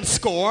beacon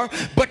score,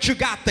 but you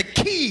got the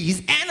keys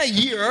and a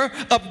year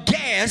of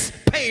gas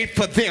paid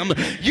for them.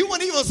 You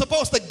weren't even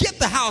supposed to get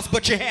the house,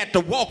 but you had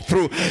to walk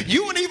through.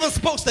 You weren't even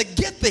supposed to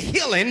get the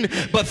healing,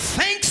 but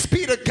thanks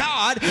be to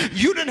God,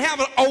 you didn't have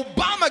an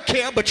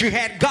Obamacare, but you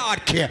had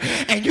God care,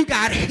 and you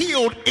got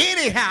healed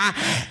anyhow.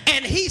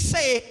 And he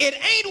said, it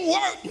ain't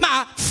worth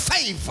my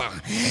favor.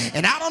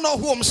 And I don't know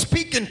who I'm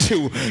speaking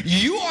to.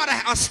 You ought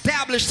to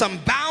establish some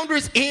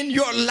boundaries in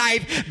your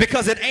life,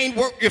 because it ain't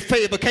worth your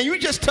favor. Can you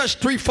just touch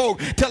 3 folk,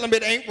 tell them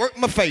it ain't worth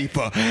my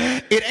favor?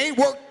 It ain't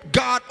worth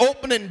God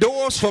opening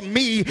doors for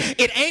me.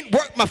 It ain't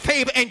worth my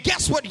favor. And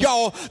guess what,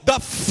 y'all? The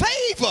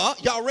favor,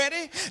 y'all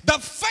ready? The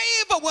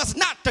favor was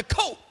not the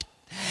coat,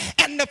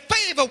 and the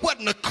favor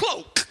wasn't a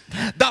cloak.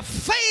 The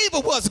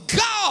favor was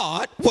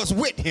God was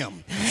with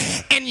him.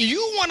 And you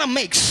want to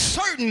make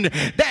certain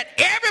that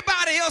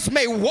everybody else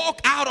may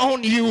walk out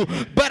on you,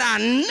 but I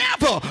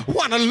never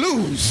want to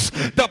lose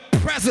the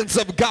presence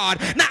of God.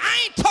 Now,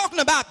 I ain't talking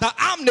about the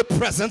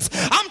omnipresence.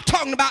 I'm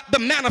talking about the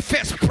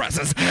manifest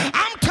presence.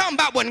 I'm talking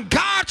about when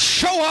God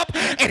show up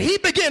and he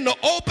begin to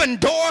open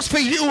doors for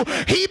you.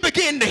 He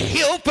begin to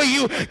heal for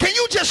you. Can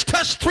you just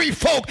touch 3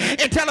 folk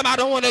and tell them, I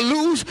don't want to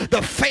lose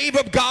the favor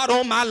of God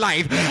on my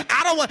life?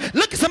 I don't want,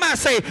 look at somebody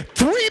say,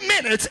 3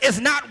 minutes is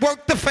not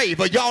worth the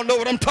favor. Y'all know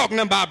what I'm talking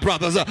about,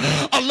 brothers.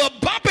 A little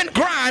bump and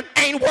grind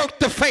ain't worth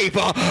the favor.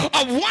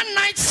 A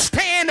one-night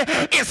stand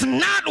is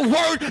not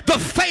worth the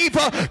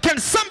favor. Can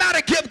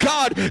somebody give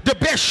God the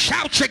best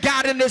shout you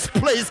got in this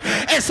place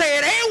and say,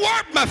 it ain't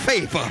worth my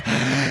favor.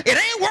 It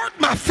ain't worth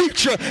my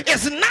future.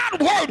 It's not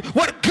worth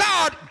what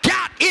God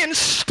got in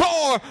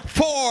store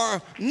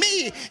for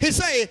me. He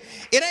say,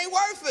 it ain't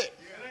worth it.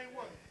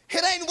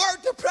 It ain't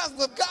worth the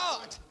presence of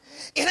God.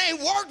 It ain't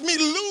worth me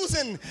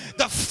losing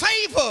the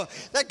favor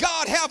that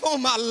God have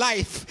on my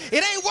life.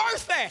 It ain't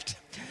worth that.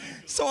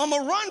 So I'm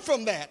going to run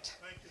from that.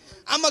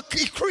 I'm going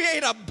to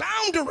create a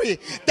boundary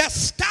that's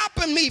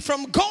stopping me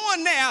from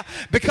going there,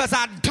 because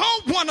I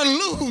don't want to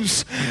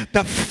lose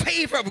the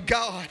favor of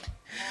God.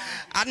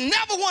 I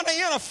never want to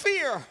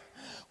interfere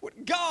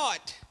with God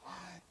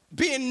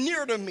being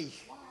near to me.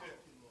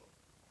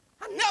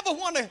 I never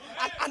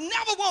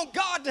want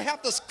God to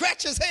have to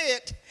scratch his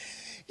head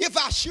if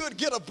I should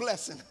get a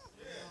blessing.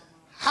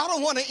 I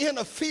don't want to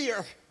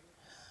interfere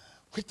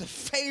with the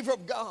favor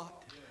of God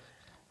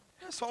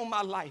that's on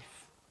my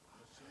life.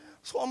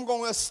 So I'm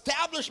going to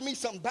establish me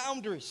some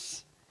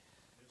boundaries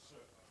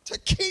to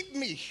keep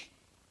me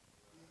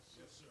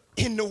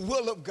in the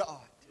will of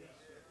God,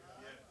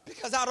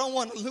 because I don't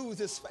want to lose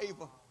his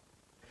favor.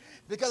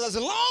 Because as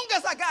long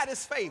as I got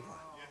his favor,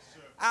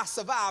 I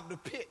survived the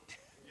pit.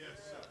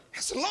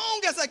 As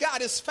long as I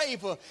got his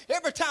favor,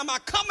 every time I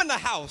come in the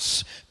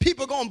house,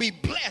 people are going to be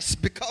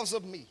blessed because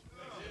of me.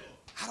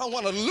 I don't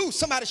want to lose.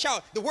 Somebody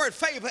shout. The word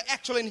favor,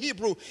 actually in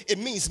Hebrew, it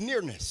means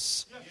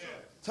nearness.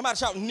 Somebody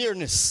shout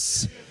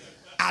nearness.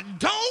 I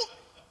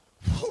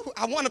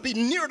want to be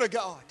near to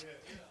God.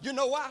 You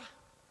know why?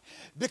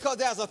 Because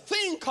there's a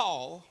thing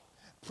called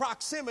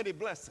proximity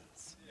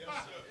blessings.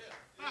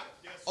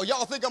 Oh,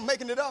 y'all think I'm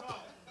making it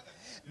up?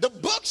 The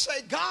book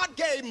say God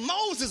gave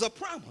Moses a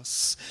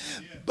promise,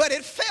 but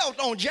it fell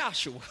on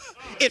Joshua.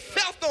 It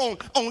fell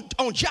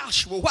on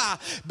Joshua. Why?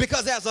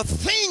 Because there's a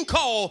thing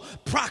called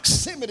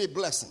proximity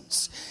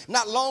blessings.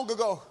 Not long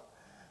ago,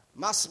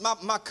 my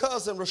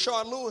cousin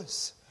Rashard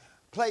Lewis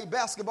played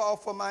basketball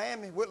for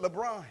Miami with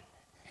LeBron.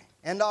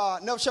 And I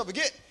never shall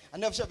forget,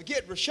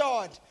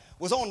 Rashard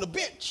was on the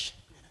bench,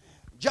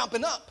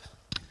 jumping up.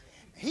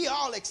 He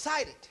all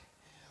excited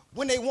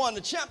when they won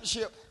the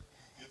championship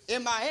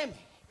in Miami.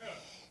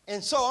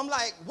 And so I'm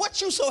like,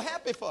 what you so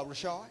happy for,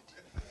 Rashard?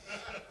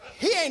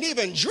 He ain't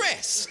even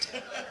dressed.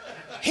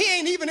 He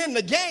ain't even in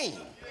the game.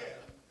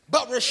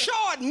 But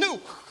Rashard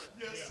knew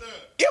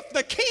if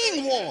the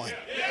king won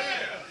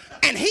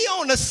and he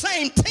on the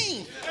same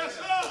team,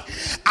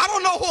 I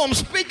don't know who I'm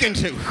speaking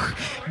to,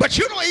 but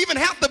you don't even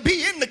have to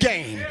be in the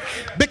game,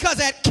 because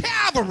at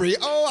Calvary,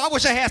 I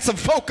wish I had some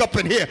folk up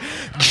in here.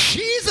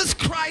 Jesus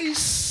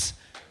Christ,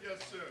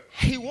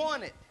 he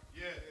won it.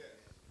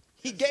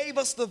 He gave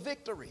us the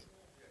victory.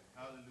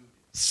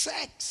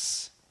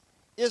 Sex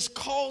is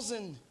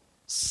causing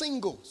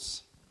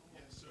singles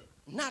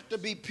not to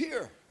be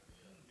pure.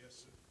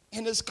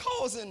 And it's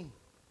causing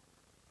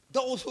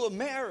those who are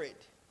married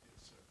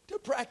to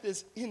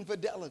practice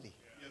infidelity.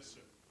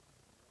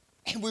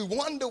 And we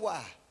wonder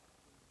why.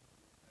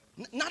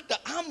 Not the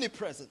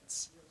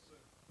omnipresence,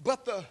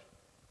 but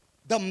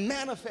the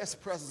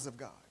manifest presence of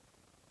God.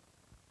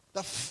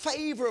 The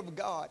favor of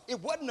God. It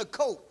wasn't a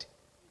coat.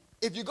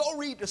 If you go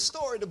read the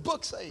story, the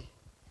book say,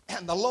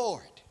 and the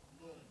Lord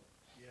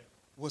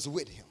was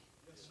with him.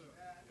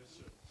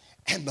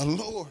 And the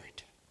Lord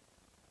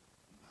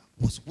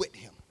was with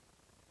him.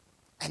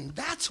 And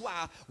that's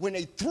why when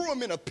they threw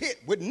him in a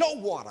pit with no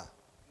water,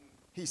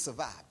 he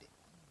survived it.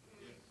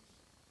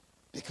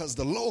 Because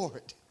the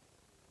Lord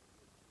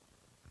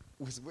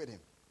was with him.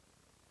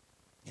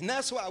 And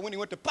that's why when he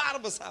went to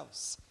Potiphar's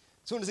house,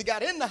 as soon as he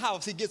got in the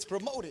house, he gets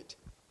promoted.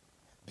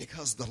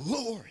 Because the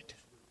Lord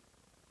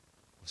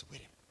was with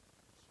him.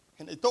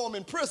 And they throw him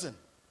in prison,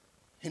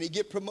 and he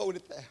get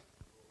promoted there.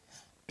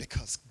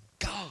 Because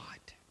God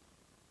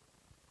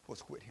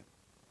was with him.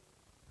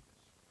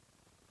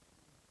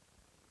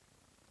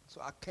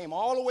 So I came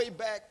all the way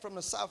back from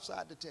the south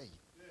side to tell you,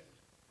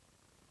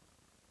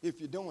 if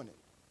you're doing it,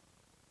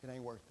 it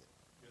ain't worth it.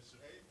 Yes, sir.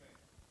 Amen.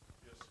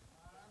 Yes,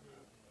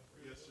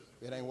 sir. Yes,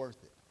 sir. It ain't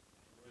worth it.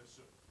 Yes,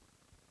 sir.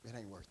 It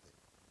ain't worth it.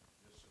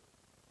 Yes, sir.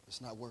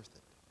 It's not worth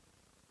it.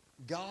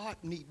 God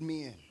need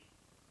men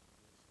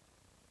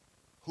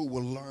who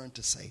will learn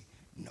to say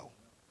no.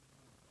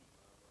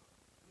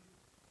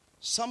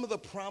 Some of the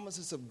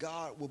promises of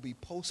God will be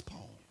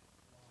postponed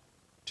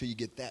till you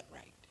get that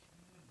right.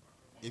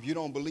 If you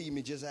don't believe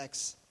me, just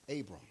ask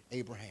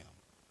Abraham.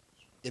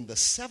 In the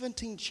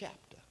 17th chapter,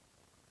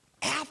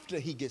 after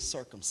he gets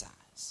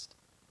circumcised,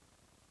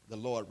 the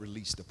Lord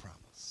released the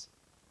promise.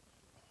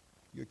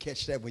 You'll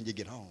catch that when you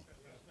get home.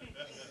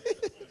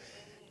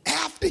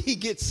 After he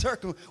gets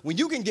circumcised, when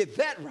you can get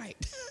that right,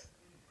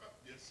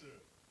 Yes, sir.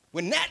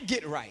 when that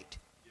get right,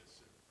 Yes,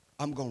 sir.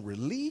 I'm going to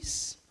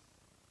release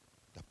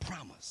the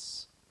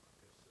promise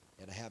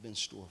that I have in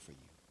store for you.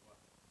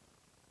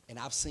 And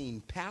I've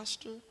seen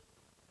pastor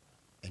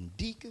and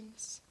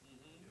deacons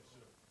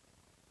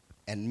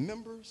and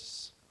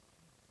members,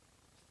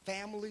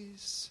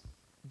 families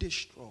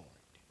destroyed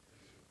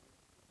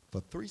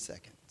for 3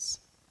 seconds.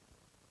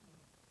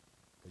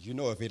 Because you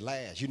know if it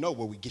lasts, you know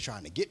where we get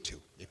trying to get to.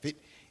 If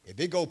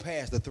it go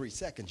past the 3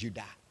 seconds, you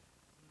die.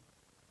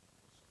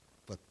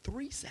 For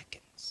 3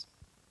 seconds.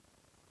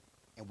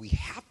 And we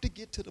have to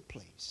get to the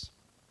place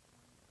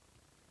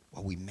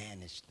where we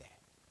manage that.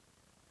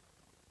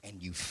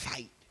 And you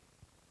fight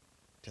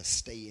to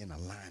stay in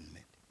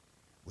alignment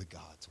with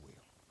God's will.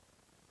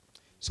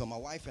 So my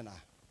wife and I,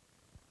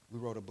 we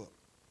wrote a book.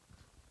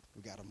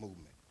 We got a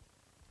movement,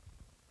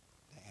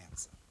 The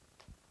Answer.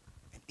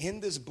 And in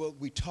this book,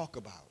 we talk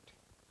about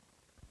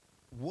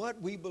what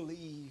we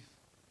believe.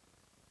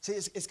 See,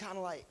 it's kind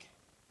of like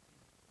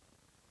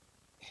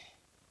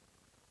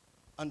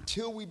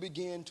until we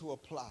begin to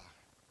apply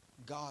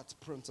God's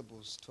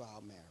principles to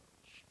our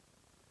marriage,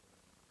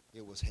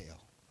 it was hell.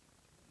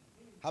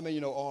 How many of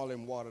you know oil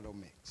and water don't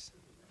mix?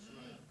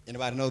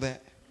 Anybody know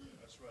that?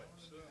 That's right.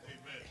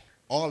 Amen.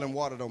 Oil and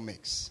water don't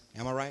mix.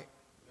 Am I right?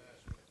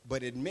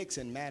 But it mix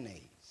in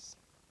mayonnaise.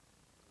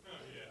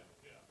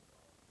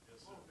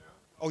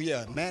 Oh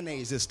yeah,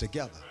 mayonnaise is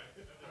together.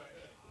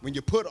 When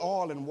you put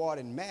oil and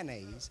water in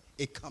mayonnaise,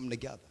 it come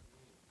together.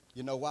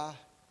 You know why?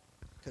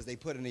 Because they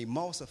put an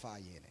emulsifier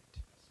in it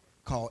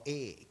called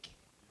egg.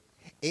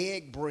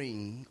 Egg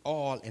bring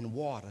oil and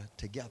water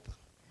together.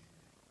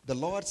 The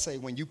Lord say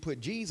when you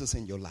put Jesus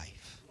in your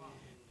life,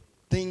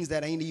 things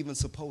that ain't even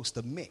supposed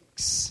to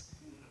mix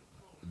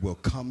will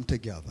come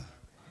together.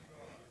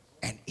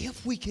 And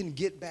if we can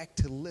get back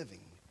to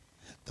living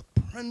the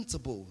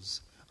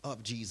principles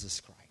of Jesus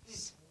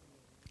Christ,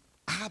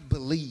 I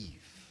believe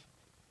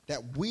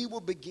that we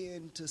will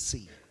begin to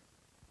see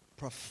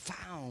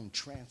profound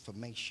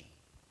transformation.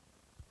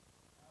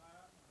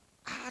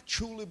 I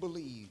truly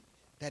believe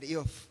that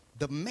if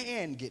the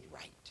man get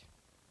right,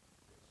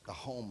 the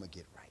home will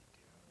get right.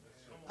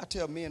 I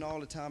tell men all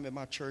the time in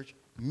my church,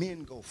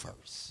 men go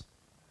first.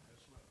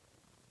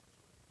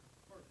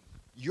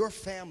 Your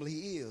family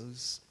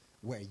is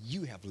where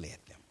you have led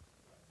them,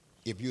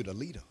 if you're the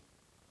leader.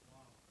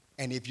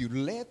 And if you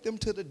led them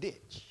to the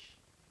ditch,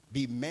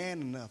 be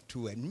man enough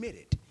to admit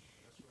it.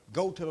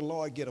 Go to the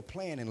Lord, get a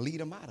plan, and lead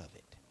them out of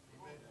it.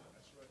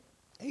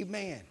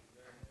 Amen.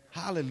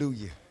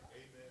 Hallelujah.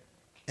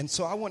 And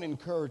so I want to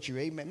encourage you,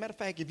 amen. Matter of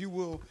fact, if you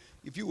will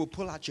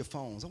pull out your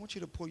phones. I want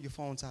you to pull your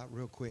phones out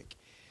real quick.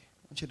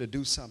 I want you to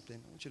do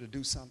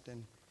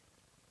something.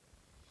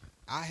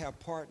 I have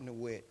partnered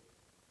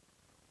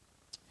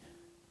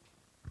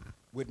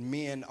with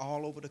men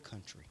all over the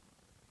country.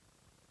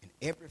 And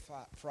every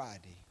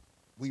Friday,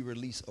 we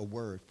release a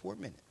word, 4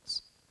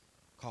 minutes,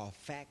 called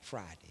Fact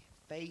Friday,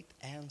 Faith,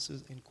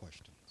 Answers, and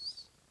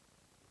Questions.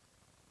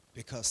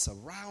 Because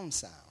surround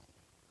sound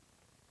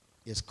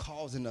is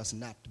causing us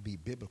not to be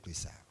biblically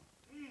sound.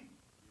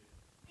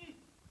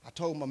 I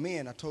told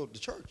the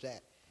church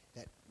that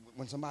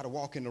when somebody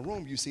walk in the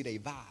room, you see they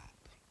vibe.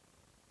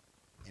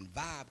 And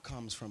vibe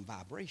comes from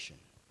vibration.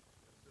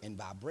 And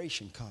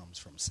vibration comes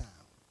from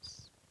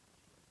sounds.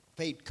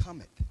 Faith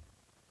cometh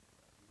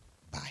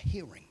by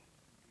hearing.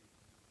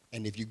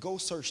 And if you go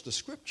search the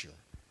scripture,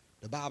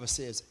 the Bible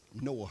says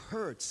Noah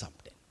heard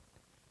something.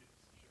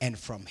 And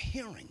from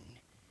hearing,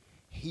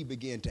 he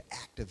began to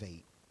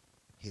activate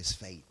his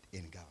faith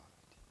in God.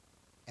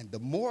 And the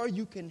more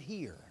you can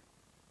hear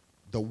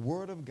the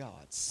word of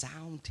God,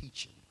 sound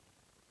teaching,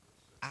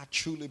 I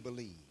truly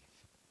believe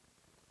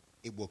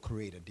it will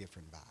create a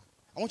different vibe.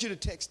 I want you to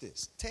text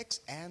this.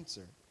 Text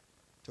answer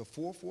to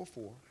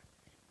 444-999.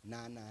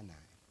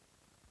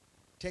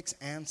 Text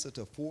answer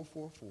to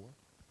 444-999.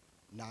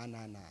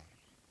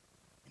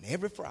 And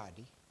every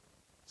Friday,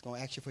 it's going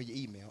to ask you for your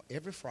email.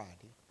 Every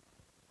Friday,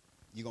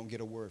 you're going to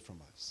get a word from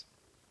us.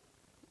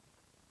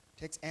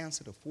 Text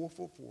answer to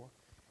 444-999.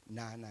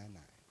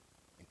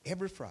 And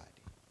every Friday,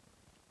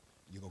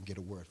 you're going to get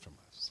a word from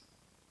us.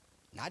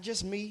 Not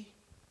just me,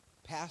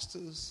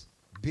 pastors,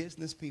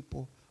 business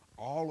people,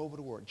 all over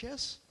the world.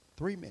 Just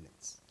 3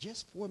 minutes,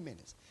 just 4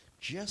 minutes,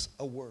 just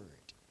a word.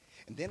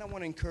 And then I want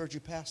to encourage you,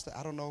 Pastor,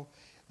 I don't know,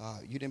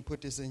 you didn't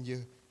put this in your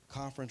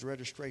conference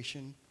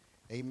registration,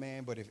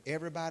 amen, but if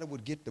everybody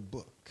would get the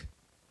book,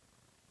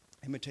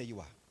 let me tell you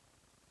why.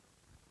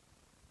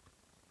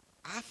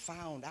 I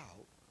found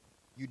out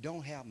you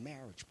don't have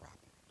marriage problems.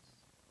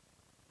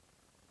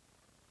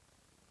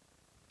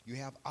 You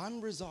have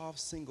unresolved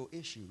single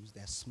issues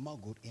that's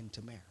smuggled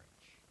into marriage.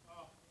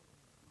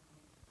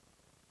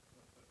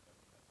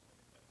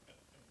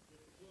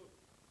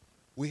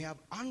 We have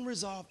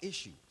unresolved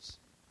issues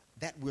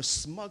that we're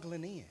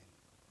smuggling in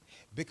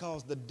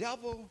because the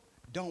devil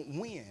don't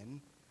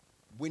win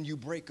when you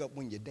break up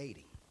when you're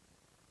dating.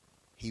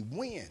 He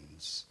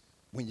wins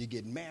when you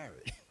get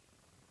married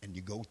and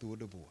you go through a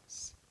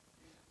divorce.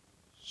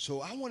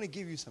 So I want to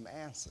give you some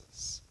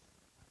answers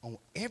on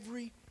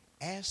every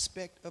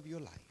aspect of your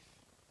life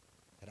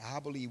that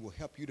I believe will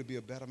help you to be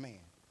a better man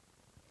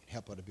and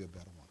help her to be a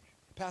better woman.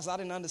 Pastor, I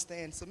didn't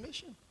understand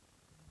submission.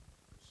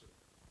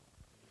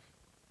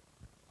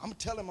 I'm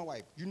telling my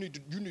wife, you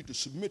need to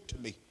submit to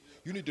me.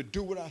 You need to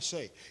do what I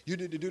say. You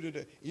need to do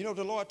the. You know what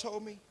the Lord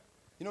told me?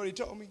 You know what he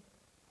told me?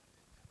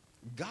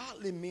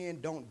 Godly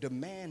men don't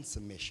demand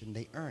submission,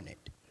 they earn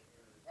it.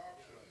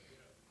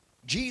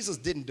 Jesus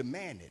didn't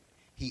demand it.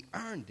 He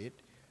earned it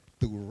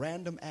through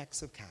random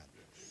acts of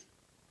kindness.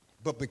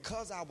 But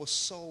because I was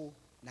so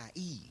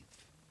naive,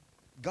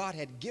 God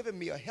had given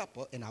me a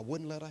helper and I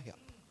wouldn't let her help.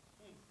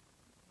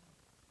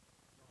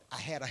 I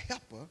had a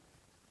helper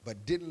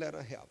but didn't let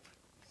her help.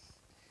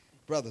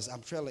 Brothers,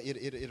 I'm telling you,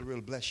 it'll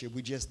really bless you.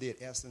 We just did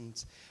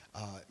Essence,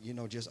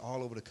 just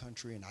all over the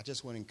country, and I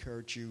just want to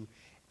encourage you.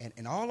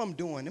 And all I'm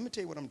doing, let me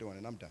tell you what I'm doing,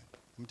 and I'm done.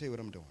 Let me tell you what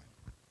I'm doing.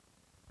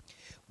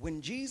 When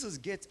Jesus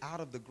gets out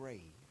of the grave,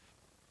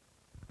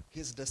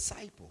 his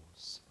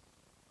disciples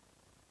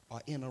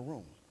are in a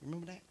room.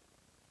 Remember that?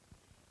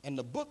 And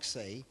the books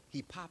say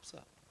he pops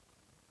up,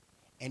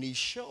 and he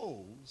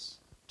shows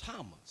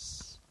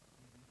Thomas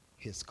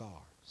his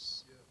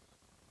scars.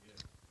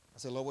 I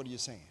said, Lord, what are you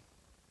saying?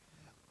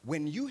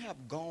 When you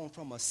have gone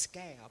from a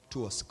scab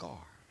to a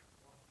scar,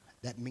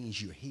 that means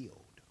you're healed.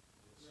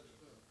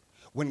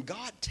 When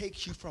God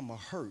takes you from a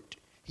hurt,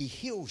 he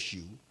heals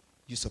you,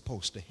 you're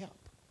supposed to help.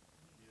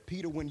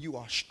 Peter, when you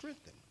are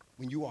strengthened,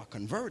 when you are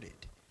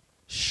converted,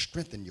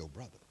 strengthen your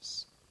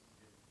brothers.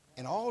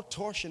 And all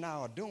Torsh and I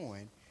are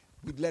doing,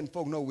 we're letting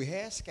folk know we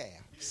had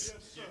scabs,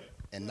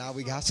 and now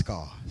we got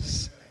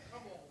scars.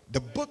 The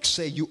books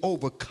say you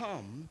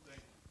overcome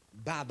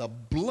by the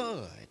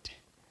blood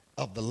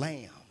of the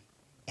Lamb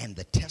and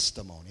the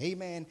testimony.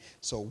 Amen.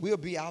 So we'll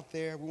be out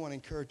there. We want to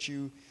encourage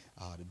you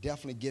to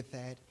definitely get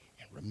that.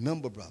 And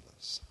remember,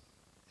 brothers,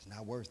 it's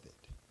not worth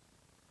it.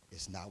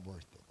 It's not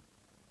worth it.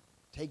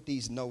 Take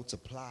these notes,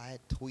 apply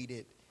it, tweet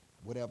it,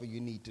 whatever you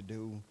need to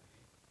do,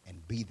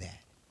 and be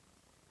that.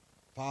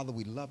 Father,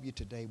 we love you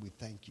today. We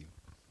thank you.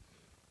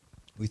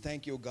 We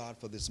thank you, oh God,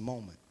 for this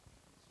moment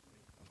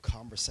of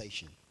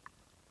conversation.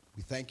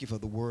 We thank you for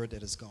the word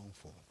that has gone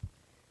forth.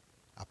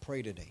 I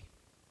pray today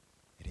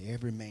that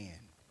every man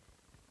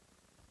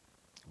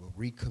will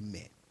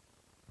recommit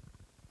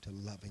to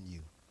loving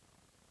you.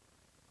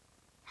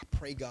 I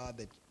pray, God,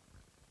 that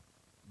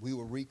we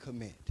will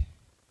recommit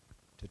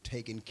to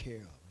taking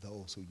care of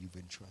those who you've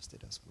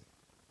entrusted us with.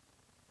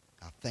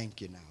 I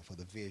thank you now for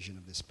the vision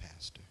of this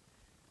pastor.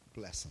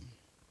 Bless him.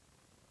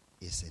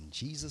 It's in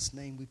Jesus'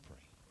 name we pray.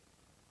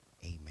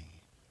 Amen.